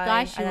Irish guy,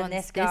 guy. She and then wants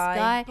this this guy.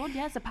 guy. God,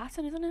 yeah, it's a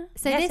pattern, isn't it?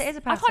 So Yes, this, it is a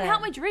I pattern. can't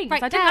help my dreams.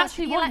 Right, I didn't Dad,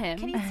 actually can you want like-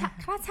 him. Can,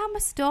 can I tell my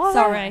story?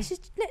 Sorry.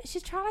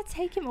 She's trying to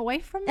take him away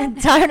from me.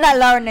 Don't let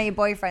Lauren know your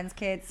boyfriend's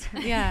kids.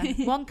 Yeah,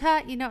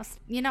 Wonka,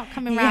 you're not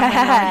coming around when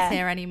Yeah. Lauren's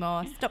here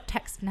anymore. Stop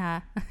texting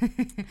her.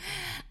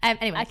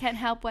 Anyway, I can't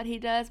help what he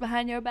does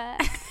behind your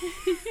back.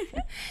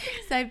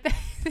 so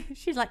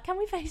she's like, "Can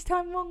we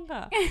FaceTime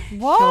Wonka?"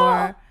 What?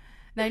 Sure.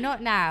 No,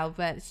 not now,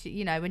 but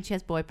she, when she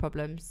has boy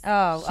problems.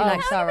 Oh, She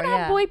likes- sorry. I don't Yeah.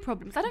 have boy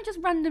problems. I don't just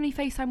randomly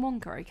FaceTime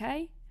Wonka,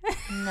 okay?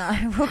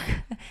 No.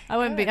 I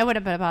wouldn't put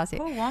a past it.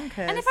 Poor Wonkers.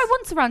 And if I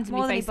want to randomly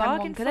More than he FaceTime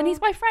bargained Wonka, then for.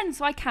 he's my friend,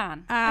 so I can.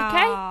 Okay?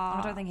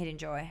 I don't think he'd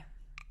enjoy.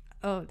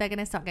 Oh, they're going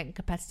to start getting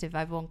competitive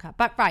over Wonka.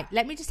 But right,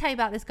 let me just tell you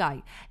about this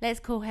guy. Let's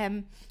call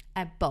him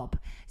Bob.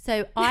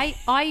 So I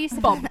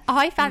used to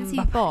I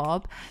fancied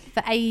Bob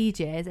for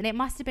ages, and it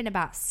must have been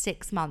about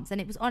 6 months, and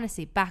it was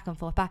honestly back and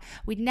forth.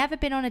 We'd never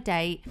been on a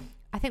date.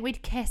 I think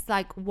we'd kissed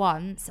like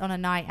once on a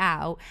night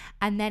out,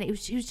 and then he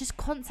was just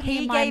constantly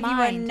He in my gave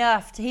mind. you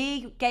enough.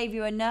 He gave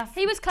you enough.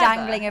 He was clever.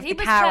 Dangling of He the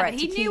was carrot. clever.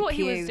 He to knew keep what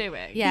he you. was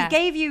doing. Yeah. He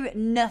gave you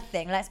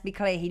nothing. Let's be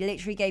clear. He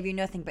literally gave you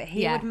nothing, but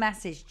he Yeah. would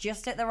message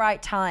just at the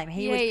right time.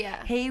 He Yeah, would.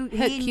 yeah. He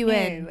Hook you knew.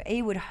 in.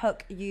 He would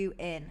hook you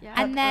in. Yeah. Hook,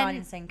 And then- line,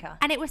 and sinker.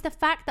 And it was the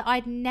fact that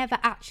I'd never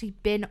actually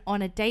been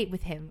on a date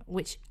with him,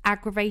 which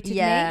aggravated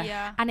Yeah. me.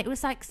 Yeah. And it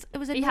was like, it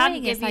was annoying. hadn't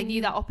It's given like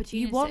you that opportunity.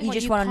 You want You what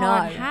just you wanna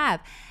can't know.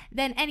 have.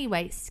 Then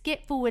anyway,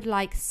 skip forward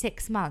like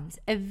 6 months.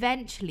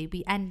 Eventually,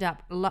 we end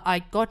up,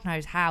 God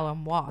knows how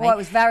and why. Well, it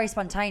was very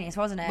spontaneous,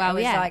 wasn't it? Well, it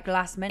was yeah. like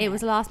last minute. It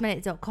was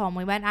lastminute.com.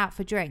 We went out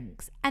for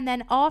drinks. And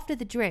then after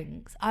the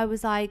drinks, I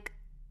was like,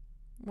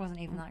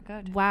 wasn't even that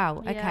good. wow,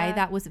 okay, Yeah.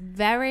 that was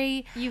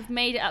very... You've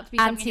made it up to be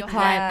something in your Anticlim-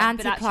 head,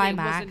 but actually it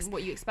anticlimax. wasn't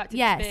what you expected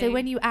Yeah, it to be. so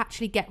when you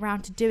actually get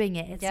round to doing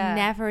it, it's Yeah.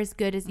 never as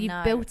good as you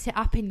No. built it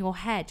up in your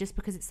head just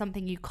because it's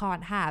something you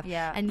can't have.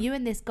 Yeah. And you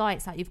and this guy,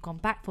 it's like you've gone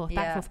back forth,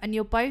 Yeah. and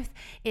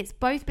it's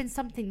both been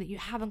something that you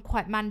haven't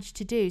quite managed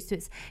to do. So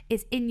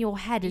it's in your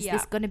head, is Yeah.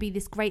 this going to be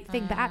this great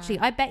thing? But actually,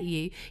 I bet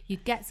you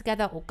get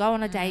together or go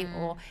on a date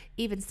or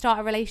even start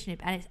a relationship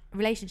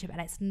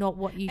and it's not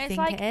what you think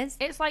like, it is.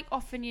 It's like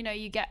often, you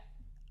get,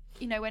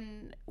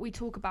 when we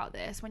talk about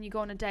this, when you go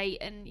on a date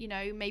and,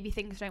 maybe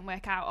things don't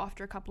work out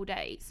after a couple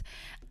days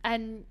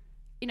and,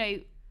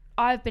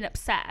 I've been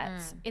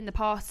upset in the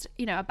past,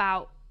 you know,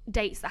 about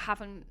dates that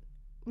haven't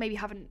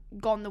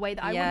gone the way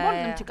that I would want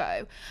them to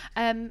go.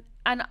 And,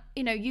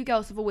 you know, you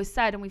girls have always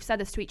said, and we've said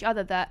this to each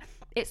other, that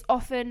it's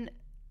often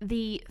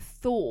the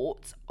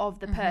thought of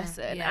the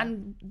person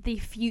and the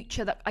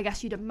future that I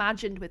guess you'd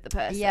imagined with the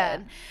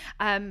person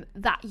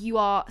that you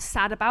are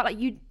sad about. Like,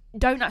 you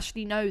don't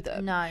actually know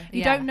them. No.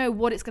 You don't know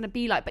what it's going to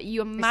be like, but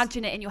you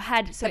imagine it in your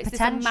head. So it's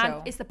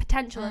potential. it's the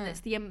potential and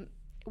it's the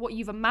what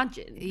you've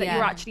imagined that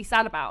you're actually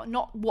sad about,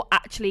 not what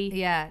actually the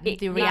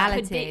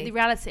reality. could be, the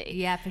reality.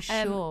 Yeah, for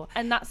sure.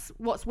 And that's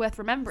what's worth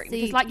remembering.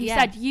 Because like you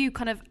said, you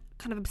kind of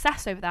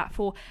obsessed over that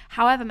for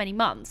however many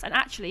months, and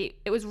actually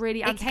it was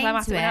really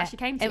anticlimactic when it actually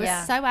came to it. It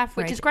was so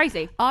average, which is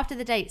crazy. After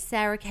the date,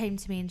 Sarah came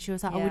to me and she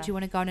was like, oh, would you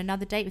want to go on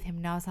another date with him?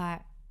 And I was like,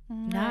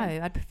 no,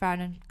 I'd prefer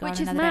to go on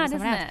another date with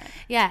someone else.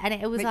 Yeah, and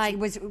it was like...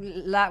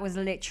 that was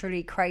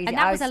literally crazy. And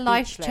that was a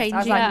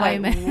life-changing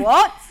moment.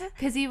 What?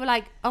 Because you were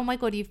like, oh my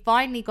God, you've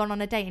finally gone on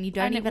a date and you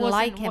don't even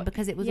like him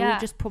because it was all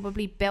just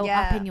probably built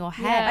up in your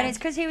head. And it's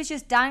because he was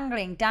just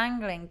dangling,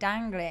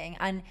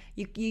 and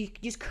you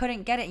just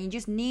couldn't get it. And you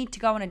just need to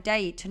go on a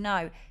date to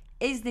know,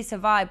 is this a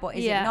vibe or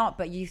is it not?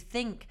 But you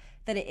think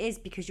that it is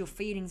because your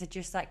feelings are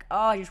just like, oh,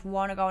 I just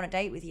want to go on a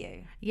date with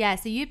you. Yeah,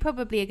 so you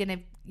probably are going to,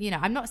 you know,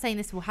 I'm not saying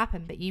this will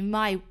happen, but you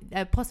might,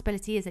 a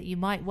possibility is that you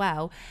might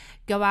well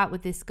go out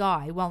with this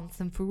guy once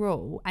and for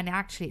all, and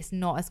actually it's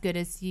not as good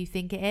as you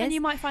think it is. And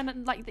you might find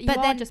that, like, that you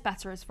are just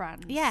better as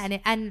friends. Yeah,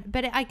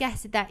 but I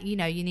guess that, you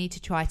know, you need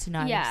to try to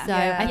know. Yeah. So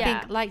I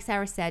think, like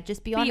Sarah said,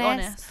 just be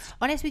honest.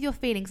 Honest with your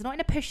feelings, not in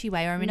a pushy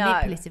way or a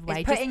manipulative way.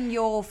 It's putting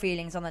your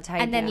feelings on the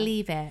table. And then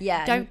leave it.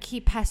 Yeah. Don't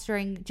keep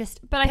pestering,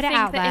 just put it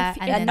out there.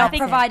 And not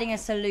providing a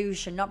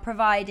solution, not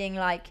providing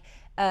like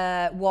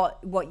what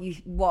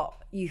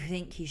you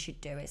think he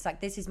should do. It's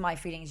like, this is my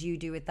feelings, you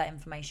do with that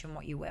information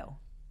what you will.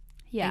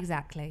 Yeah,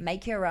 exactly.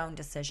 Make your own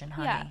decision,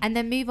 honey. Yeah. And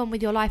then move on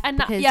with your life. And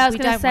I was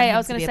going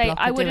to say,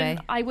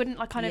 I wouldn't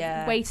like kind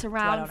of wait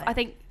around. I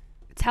think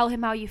tell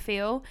him how you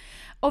feel.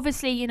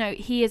 Obviously, you know,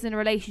 he is in a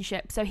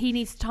relationship, so he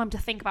needs time to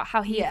think about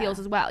how he feels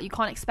as well. You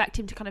can't expect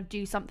him to kind of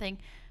do something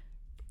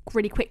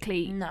really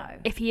quickly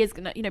if he is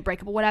gonna, you know,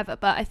 break up or whatever.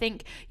 But I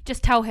think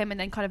just tell him and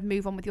then kind of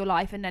move on with your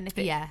life, and then if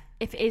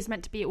it is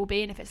meant to be, it will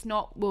be, and if it's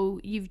not, well,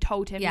 you've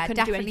told him you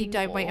couldn't do anything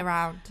don't more. Wait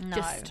around.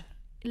 Just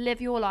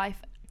live your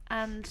life,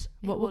 and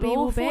what it will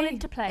all fall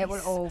into place. It will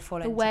all fall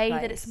into the way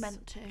place. that it's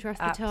meant to. Trust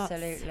the tots.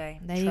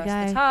 Absolutely. There you go.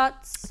 Trust the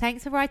tots.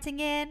 Thanks for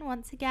writing in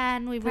once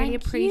again. We really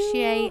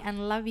appreciate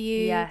and love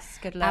you. Yes,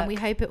 good luck. And we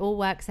hope it all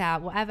works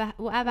out. Whatever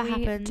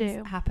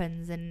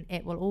happens, and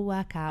it will all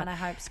work out. And I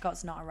hope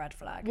Scott's not a red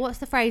flag. What's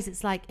the phrase?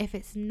 It's like, if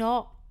it's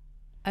not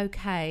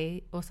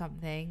okay or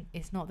something,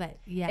 it's not that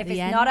yet. If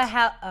it's not a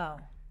hell, I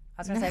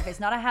was going to say, if it's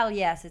not a hell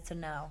yes, it's a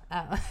no.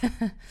 Oh.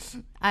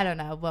 I don't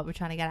know what we're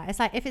trying to get at. It's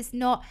like, if it's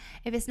not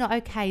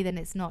okay, then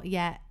it's not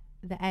yet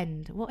the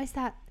end. What is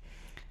that?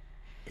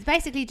 It's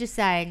basically just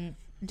saying,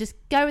 just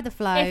go with the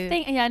flow. If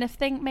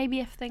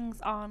things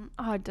aren't,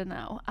 I don't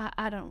know.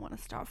 I don't want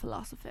to start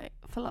philosophy.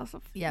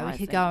 Yeah, we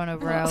could go on a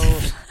real.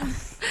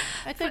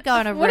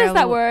 What is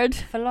that word?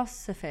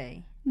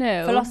 Philosophy.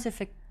 No.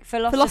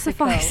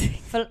 Philosophizing.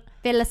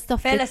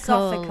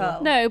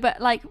 Philosophical. No,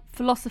 but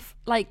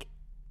like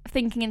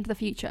thinking into the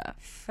future.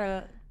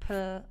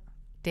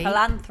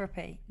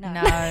 Philanthropy.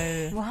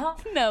 No.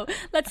 What? No.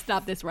 Let's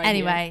stop this right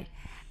anyway,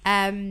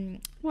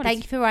 thank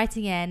you for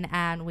writing in,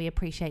 and we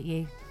appreciate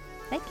you.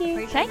 Thank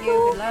you. Thank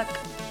you. Good luck.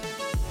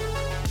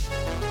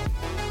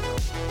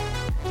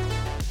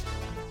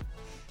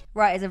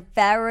 Right, it's a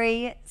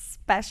very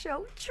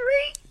special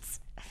treat.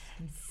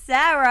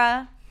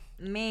 Sarah,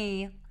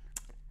 me,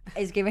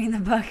 is giving the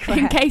book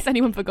in case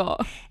anyone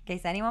forgot. In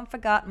case anyone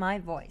forgot my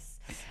voice.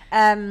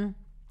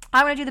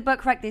 I'm going to do the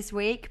book rec this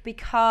week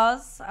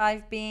because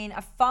I've been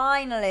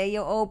finally,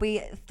 you'll all be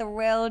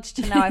thrilled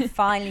to know I've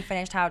finally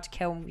finished How to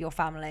Kill Your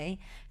Family.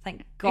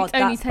 Thank God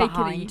that's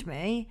behind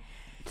me.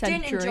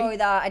 Didn't enjoy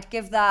that. I'd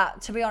give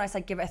that, to be honest,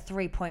 I'd give it a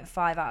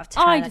 3.5 out of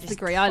 10. I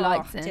disagree. I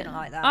liked it. Didn't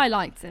like that. I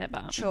liked it,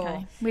 but sure.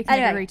 Okay. We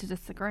can agree to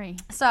disagree.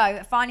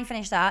 So, finally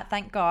finished that.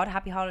 Thank God.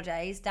 Happy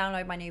holidays.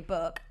 Download my new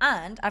book.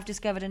 And I've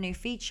discovered a new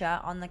feature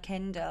on the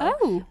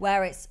Kindle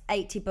where it's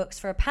 80 books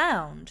for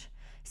 £1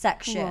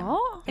 section.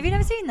 What? Have you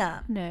never seen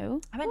that?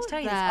 No. I meant to tell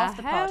you this off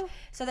the pod.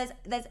 So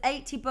there's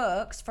 80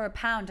 books for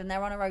 £1 and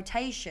they're on a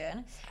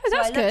rotation. So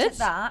I looked at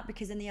that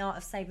because in the art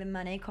of saving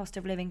money, cost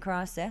of living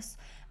crisis,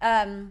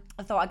 I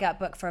thought I'd get a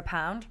book for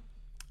 £1.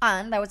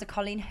 And there was a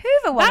Colleen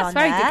Hoover one on there. That's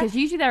very good because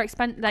usually they're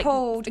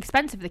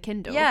expensive, the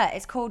Kindle. Yeah,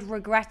 it's called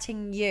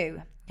Regretting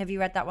You. Have you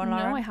read that one,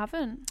 Laura? No, I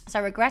haven't.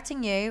 So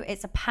Regretting You,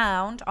 it's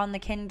 £1 on the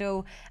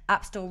Kindle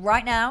App Store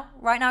right now.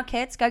 Right now,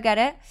 kids, go get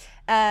it.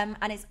 And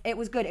it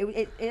was good.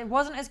 It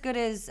wasn't as good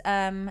as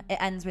It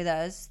Ends With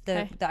Us,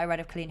 that I read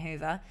of Colleen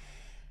Hoover.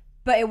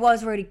 But it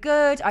was really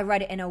good. I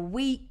read it in a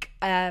week.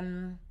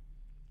 And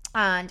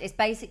it's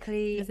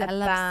basically a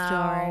love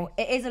story?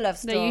 It is a love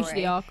story. They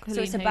usually are.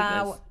 So it's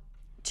about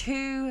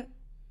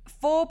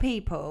 4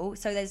 people.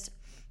 So there's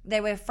they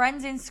were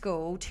friends in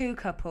school, 2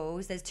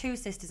 couples. There's 2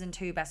 sisters and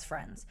 2 best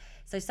friends.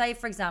 So say,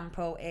 for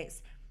example,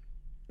 it's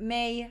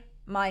me,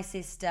 my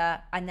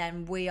sister, and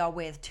then we are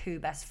with 2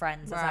 best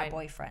friends as our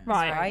boyfriends,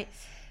 right?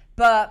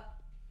 But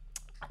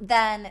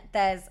then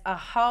there's a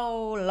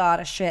whole lot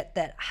of shit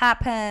that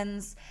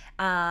happens,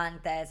 and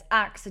there's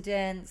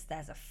accidents,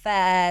 there's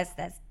affairs,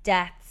 there's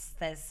deaths,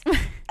 there's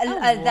then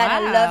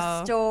a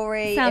love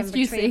story. Sounds in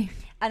between. juicy.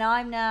 And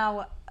I'm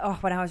now,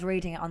 when I was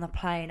reading it on the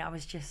plane, I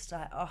was just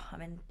like, I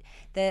mean,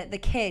 the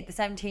kid, the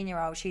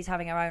 17-year-old, she's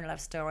having her own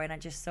love story, and I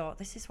just thought,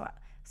 this is what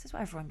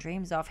everyone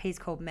dreams of. He's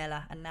called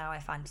Miller, and now I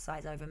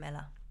fantasize over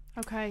Miller.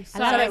 Okay, I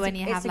love it it's when a-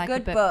 you it's have a like a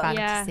good book book.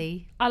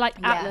 fantasy. I like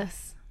Yeah.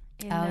 Atlas.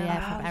 Oh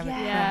yeah, from Eric.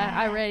 Yeah,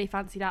 I really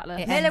fancied Atlas.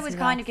 It Miller ends was it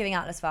kind off. of giving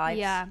Atlas vibes.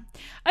 Yeah.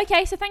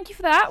 Okay, so thank you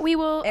for that. We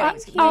will. It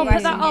was I'll put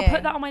impressing that. I'll you.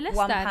 put that on my list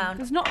then.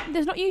 £1.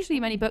 There's not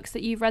usually many books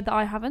that you've read that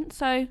I haven't.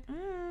 So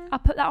I'll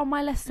put that on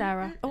my list,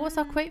 Sarah. Oh, what's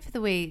our quote for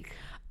the week?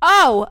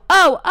 Oh!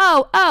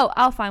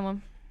 I'll find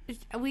one.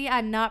 We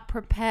are not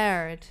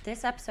prepared.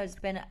 This episode's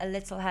been a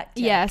little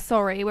hectic. Yeah,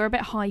 sorry, we're a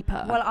bit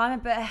hyper. Well, I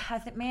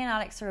think me and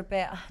Alex are a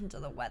bit under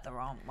the weather,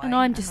 aren't we? and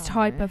I'm just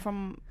hyper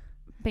from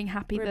being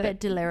happy We're a that bit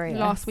delirious.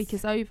 last week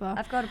is over.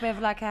 I've got a bit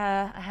of like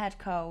a head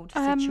cold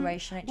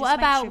situation. It just What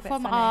makes you a about bit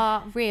from funny.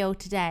 our reel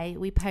today?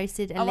 We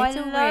posted a I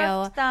little reel,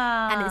 loved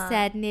that. and it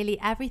said nearly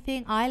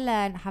everything I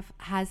learned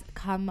has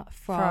come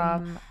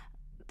from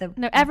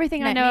No,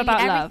 everything I know nearly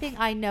about love. everything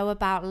I know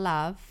about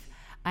love,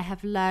 I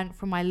have learned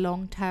from my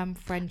long-term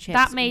friendships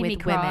That made with me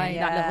women. cry.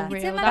 Yeah. That little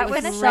It's reel. in my That That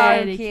was was so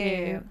really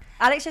cute.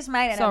 Alex just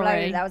made it and Sorry.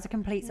 uploaded it. That was a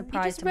complete You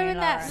surprise just to me. ruined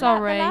Laura. that.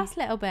 Sorry. The last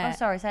little bit. Oh,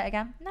 sorry. Say it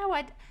again. No,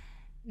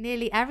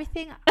 nearly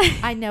everything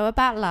I know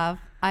about love,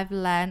 I've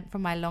learned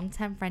from my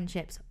long-term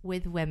friendships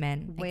with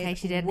women. In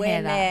case you didn't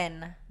hear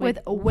that. With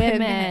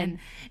women.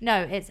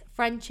 No, it's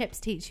friendships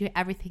teach you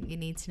everything you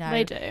need to know.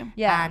 They do.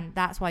 Yeah. And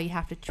that's why you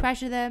have to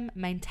treasure them,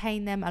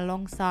 maintain them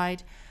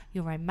alongside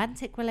your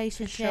romantic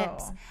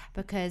relationships, sure.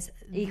 because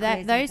Equally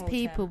as those important,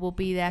 people will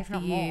be there if for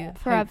not you more.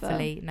 Forever.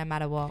 hopefully no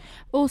matter what.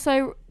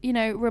 Also,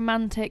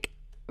 romantic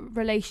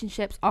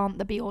relationships aren't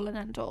the be all and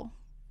end all.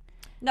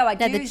 No, I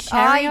They're do. the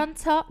cherry on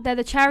top. They're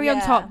the cherry on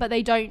Yeah. top, but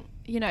they don't.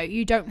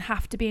 You don't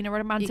have to be in a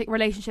romantic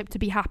relationship to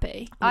be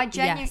happy.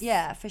 Yes.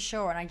 Yeah, for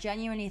sure. And I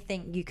genuinely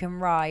think you can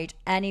ride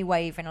any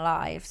wave in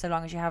life so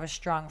long as you have a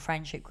strong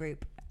friendship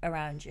group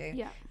around you.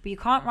 Yeah. But you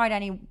can't ride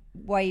any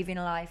wave in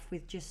life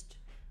with just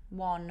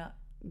one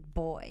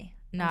boy.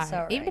 No, I'm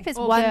sorry. even if it's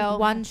Or girl.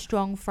 one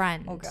strong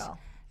friend. Or girl.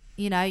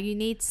 You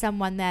need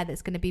someone there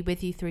that's going to be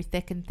with you through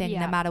thick and thin,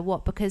 Yeah. no matter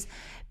what. Because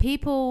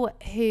people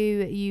who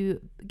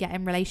you get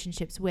in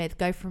relationships with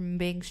go from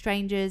being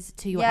strangers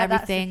to your Yeah,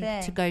 that's the everything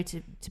thing. to go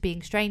to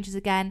being strangers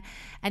again.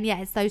 And yeah,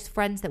 it's those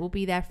friends that will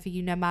be there for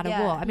you no matter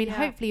Yeah. what. I mean, Yeah.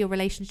 hopefully your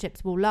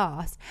relationships will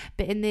last,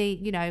 but in the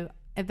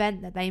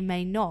event that they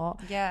may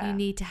not, Yeah. you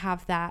need to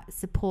have that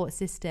support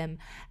system,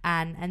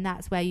 and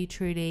that's where you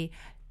truly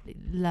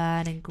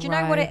learn and grow. Do you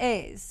know what it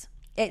is?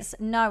 It's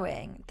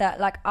knowing that,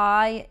 like,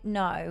 I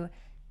know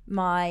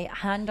my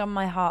hand on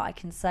my heart, I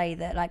can say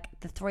that, like,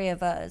 the 3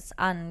 of us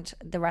and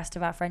the rest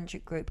of our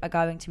friendship group are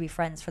going to be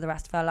friends for the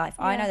rest of our life.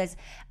 I know there's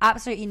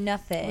absolutely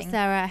nothing. Well,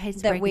 Sarah, I hate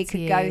to that break we it to could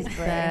you, go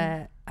through.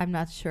 but I'm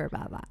not sure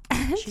about that.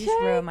 She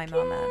just ruined my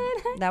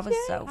moment. That was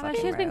so Oh,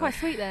 fucking she's been rude. quite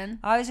sweet then.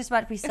 I was just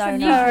about to be so a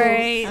new nice.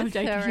 Sorry, I'm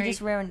joking. She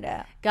just ruined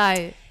it.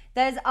 Go.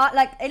 There's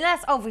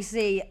unless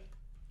obviously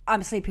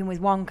I'm sleeping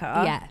with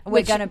Wonka. Yeah. we're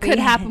Which gonna be could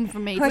happen for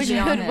me. To Which be could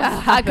honest.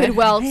 well I could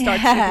well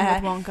start Yeah.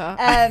 sleeping with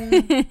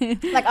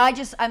Wonka. Like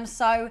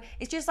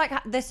it's just like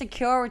the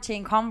security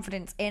and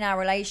confidence in our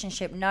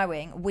relationship,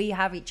 knowing we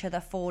have each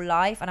other for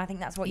life, and I think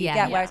that's what you Yeah.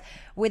 get. Yeah. Whereas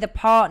with a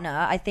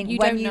partner, I think You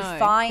when don't you know.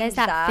 find There's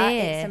that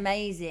fear. it's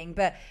amazing.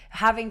 But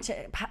having to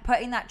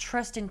putting that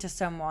trust into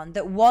someone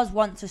that was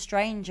once a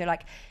stranger,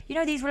 like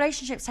these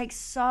relationships take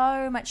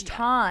so much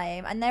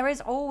time, and there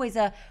is always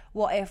a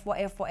what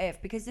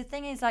if, because the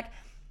thing is, like,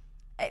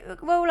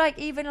 well, like,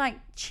 even like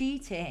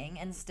cheating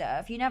and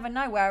stuff, you never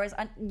know. Whereas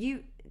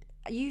you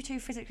 2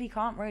 physically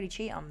can't really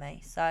cheat on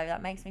me, so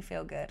that makes me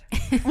feel good.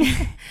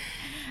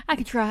 I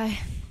could try.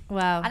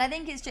 Wow. And I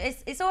think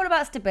it's all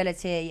about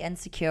stability and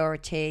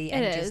security,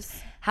 and It just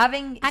is.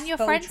 having and your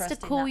full friends trust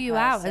to in call that you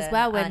out as person,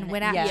 well and-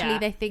 when yeah. actually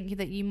they think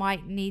that you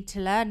might need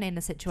to learn in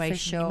a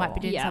situation, you might be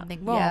doing Yeah.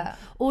 something wrong, Yeah.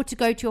 or to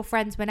go to your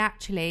friends when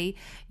actually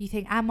you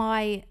think, am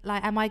I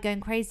going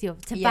crazy, or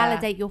to Yeah.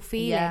 validate your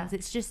feelings. Yeah.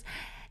 It's just,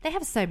 they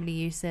have so many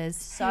uses.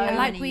 So And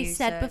like many we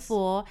said uses.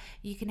 before,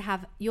 you can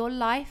have, your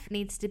life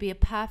needs to be a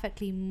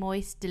perfectly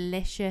moist,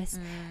 delicious,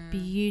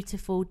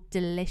 beautiful,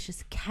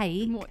 delicious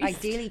cake.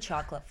 Ideally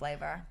chocolate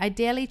flavor.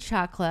 Ideally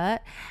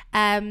chocolate.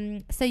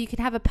 So you can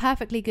have a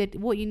perfectly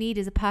good, what you need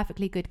is a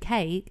perfectly good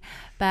cake,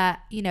 but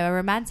a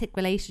romantic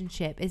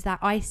relationship is that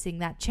icing,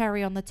 that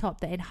cherry on the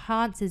top that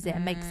enhances it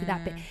and makes it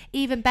that bit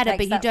even better. Takes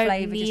but you that don't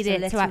flavour need just a it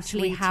to little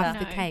actually have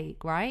sweeter. the No.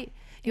 cake, right?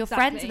 Your Exactly.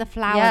 friends are the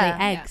flour, Yeah.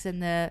 the eggs,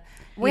 and the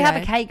We have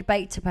a cake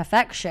baked to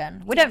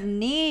perfection. We don't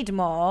need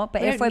more,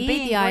 but We if don't we're need being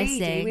the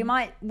greedy,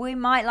 icing. we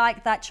might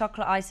like that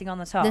chocolate icing on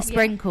the top. the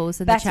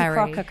sprinkles and Betty the cherry.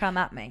 Crocker, come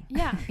at me.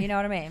 Yeah. You know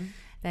what I mean?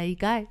 there you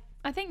go.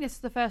 I think this is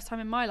the first time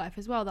in my life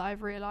as well that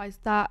I've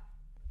realised that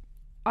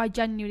I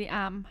genuinely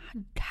am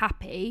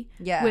happy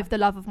with the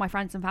love of my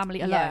friends and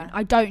family alone.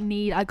 I don't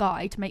need a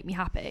guy to make me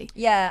happy.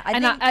 Yeah, I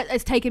think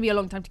it's taken me a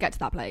long time to get to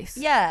that place.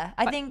 Yeah,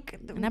 I think,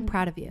 and I'm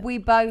proud of you. We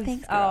both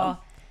are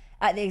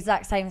at the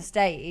exact same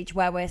stage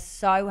where we're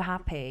so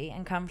happy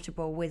and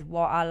comfortable with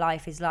what our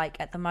life is like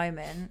at the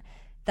moment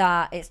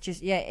that it's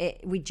just I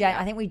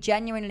think we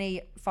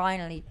genuinely,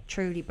 finally,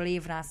 truly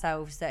believe in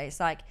ourselves that it's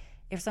like,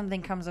 if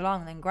something comes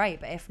along, then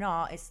great, but if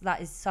not,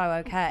 that is so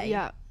okay.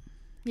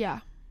 Yeah.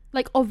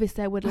 Like,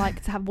 obviously I would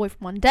like to have a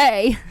boyfriend one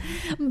day,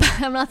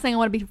 but I'm not saying I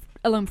want to be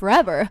alone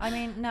forever. I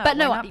mean, no, but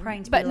we're not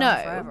praying to be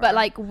alone forever. But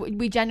like,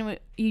 we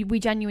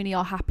genuinely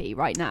are happy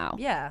right now.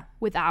 Yeah.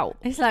 Without.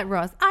 It's like,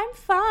 Ross, I'm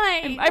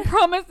fine. I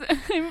promise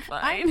I'm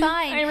fine. I'm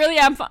fine. I really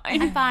am fine.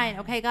 I'm fine.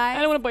 Okay, guys?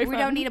 I don't want a boyfriend. We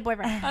don't need a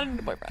boyfriend. I don't need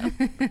a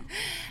boyfriend.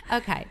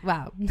 Okay,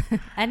 well,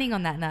 ending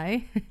on that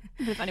note.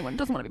 But if anyone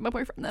doesn't want to be my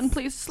boyfriend, then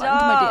please slide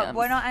into my DMs.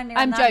 We're not ending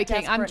on that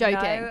desperate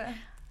note.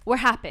 We're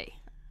happy.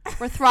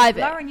 We're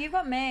thriving. Lauren, you've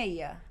got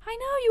me. I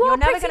know, you're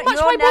never pretty gonna, much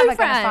you're my never boyfriend.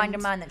 going to find a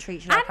man that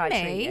treats you like I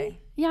treat you.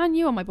 Yeah, and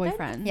you are my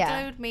boyfriend. Don't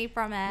exclude me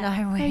from it.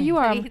 No, so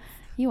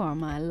you are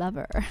my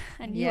lover.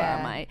 And you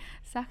are my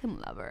second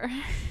lover.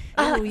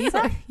 Oh, you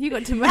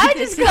got to I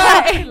just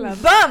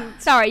got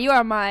bumped. Sorry, you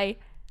are my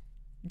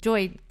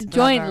joint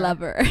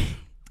lover.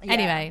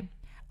 Anyway,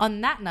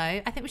 on that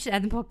note, I think we should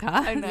end the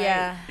podcast. Oh, no.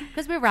 Yeah.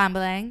 Because we're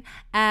rambling.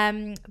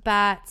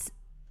 But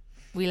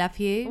we love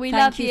you.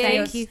 Thank you.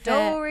 Thank you for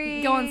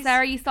stories. Go on,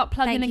 Sarah, you start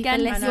plugging Thank you again.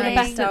 for You're the listening.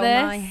 best at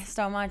this.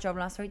 Stole my job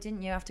last week,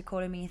 didn't you? After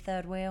calling me a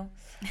third wheel.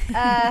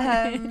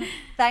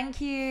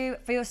 Thank you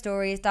for your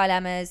stories,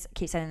 dilemmas.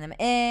 Keep sending them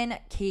in.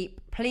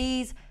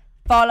 Please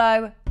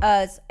follow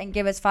us and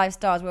give us 5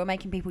 stars. We were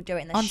making people do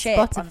it in the ship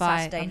on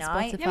Saturday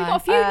night. Yeah, we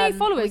got a few new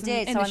followers. We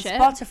did. In so the on ship.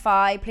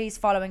 Spotify, please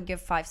follow and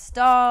give 5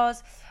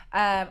 stars.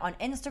 On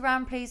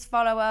Instagram, please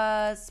follow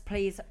us.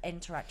 Please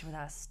interact with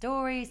our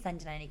stories.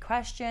 Send in any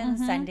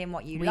questions. Send in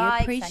what you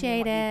like. Appreciate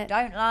send in what it. you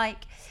don't like.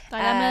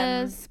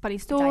 Dilemmas, funny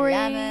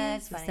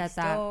stories. Funny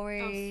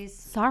stories.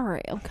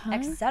 Sorry, okay.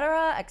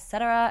 Etc.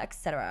 Etc.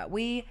 Etc.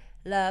 We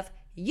love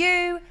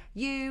you.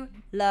 You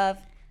love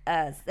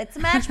us. It's a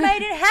match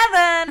made in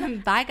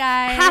heaven. Bye,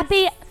 guys.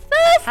 Happy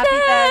Thursday. Happy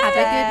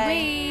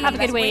Thursday. Have a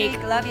good week. Have a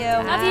good week. Love you.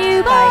 Love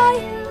you.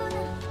 Bye.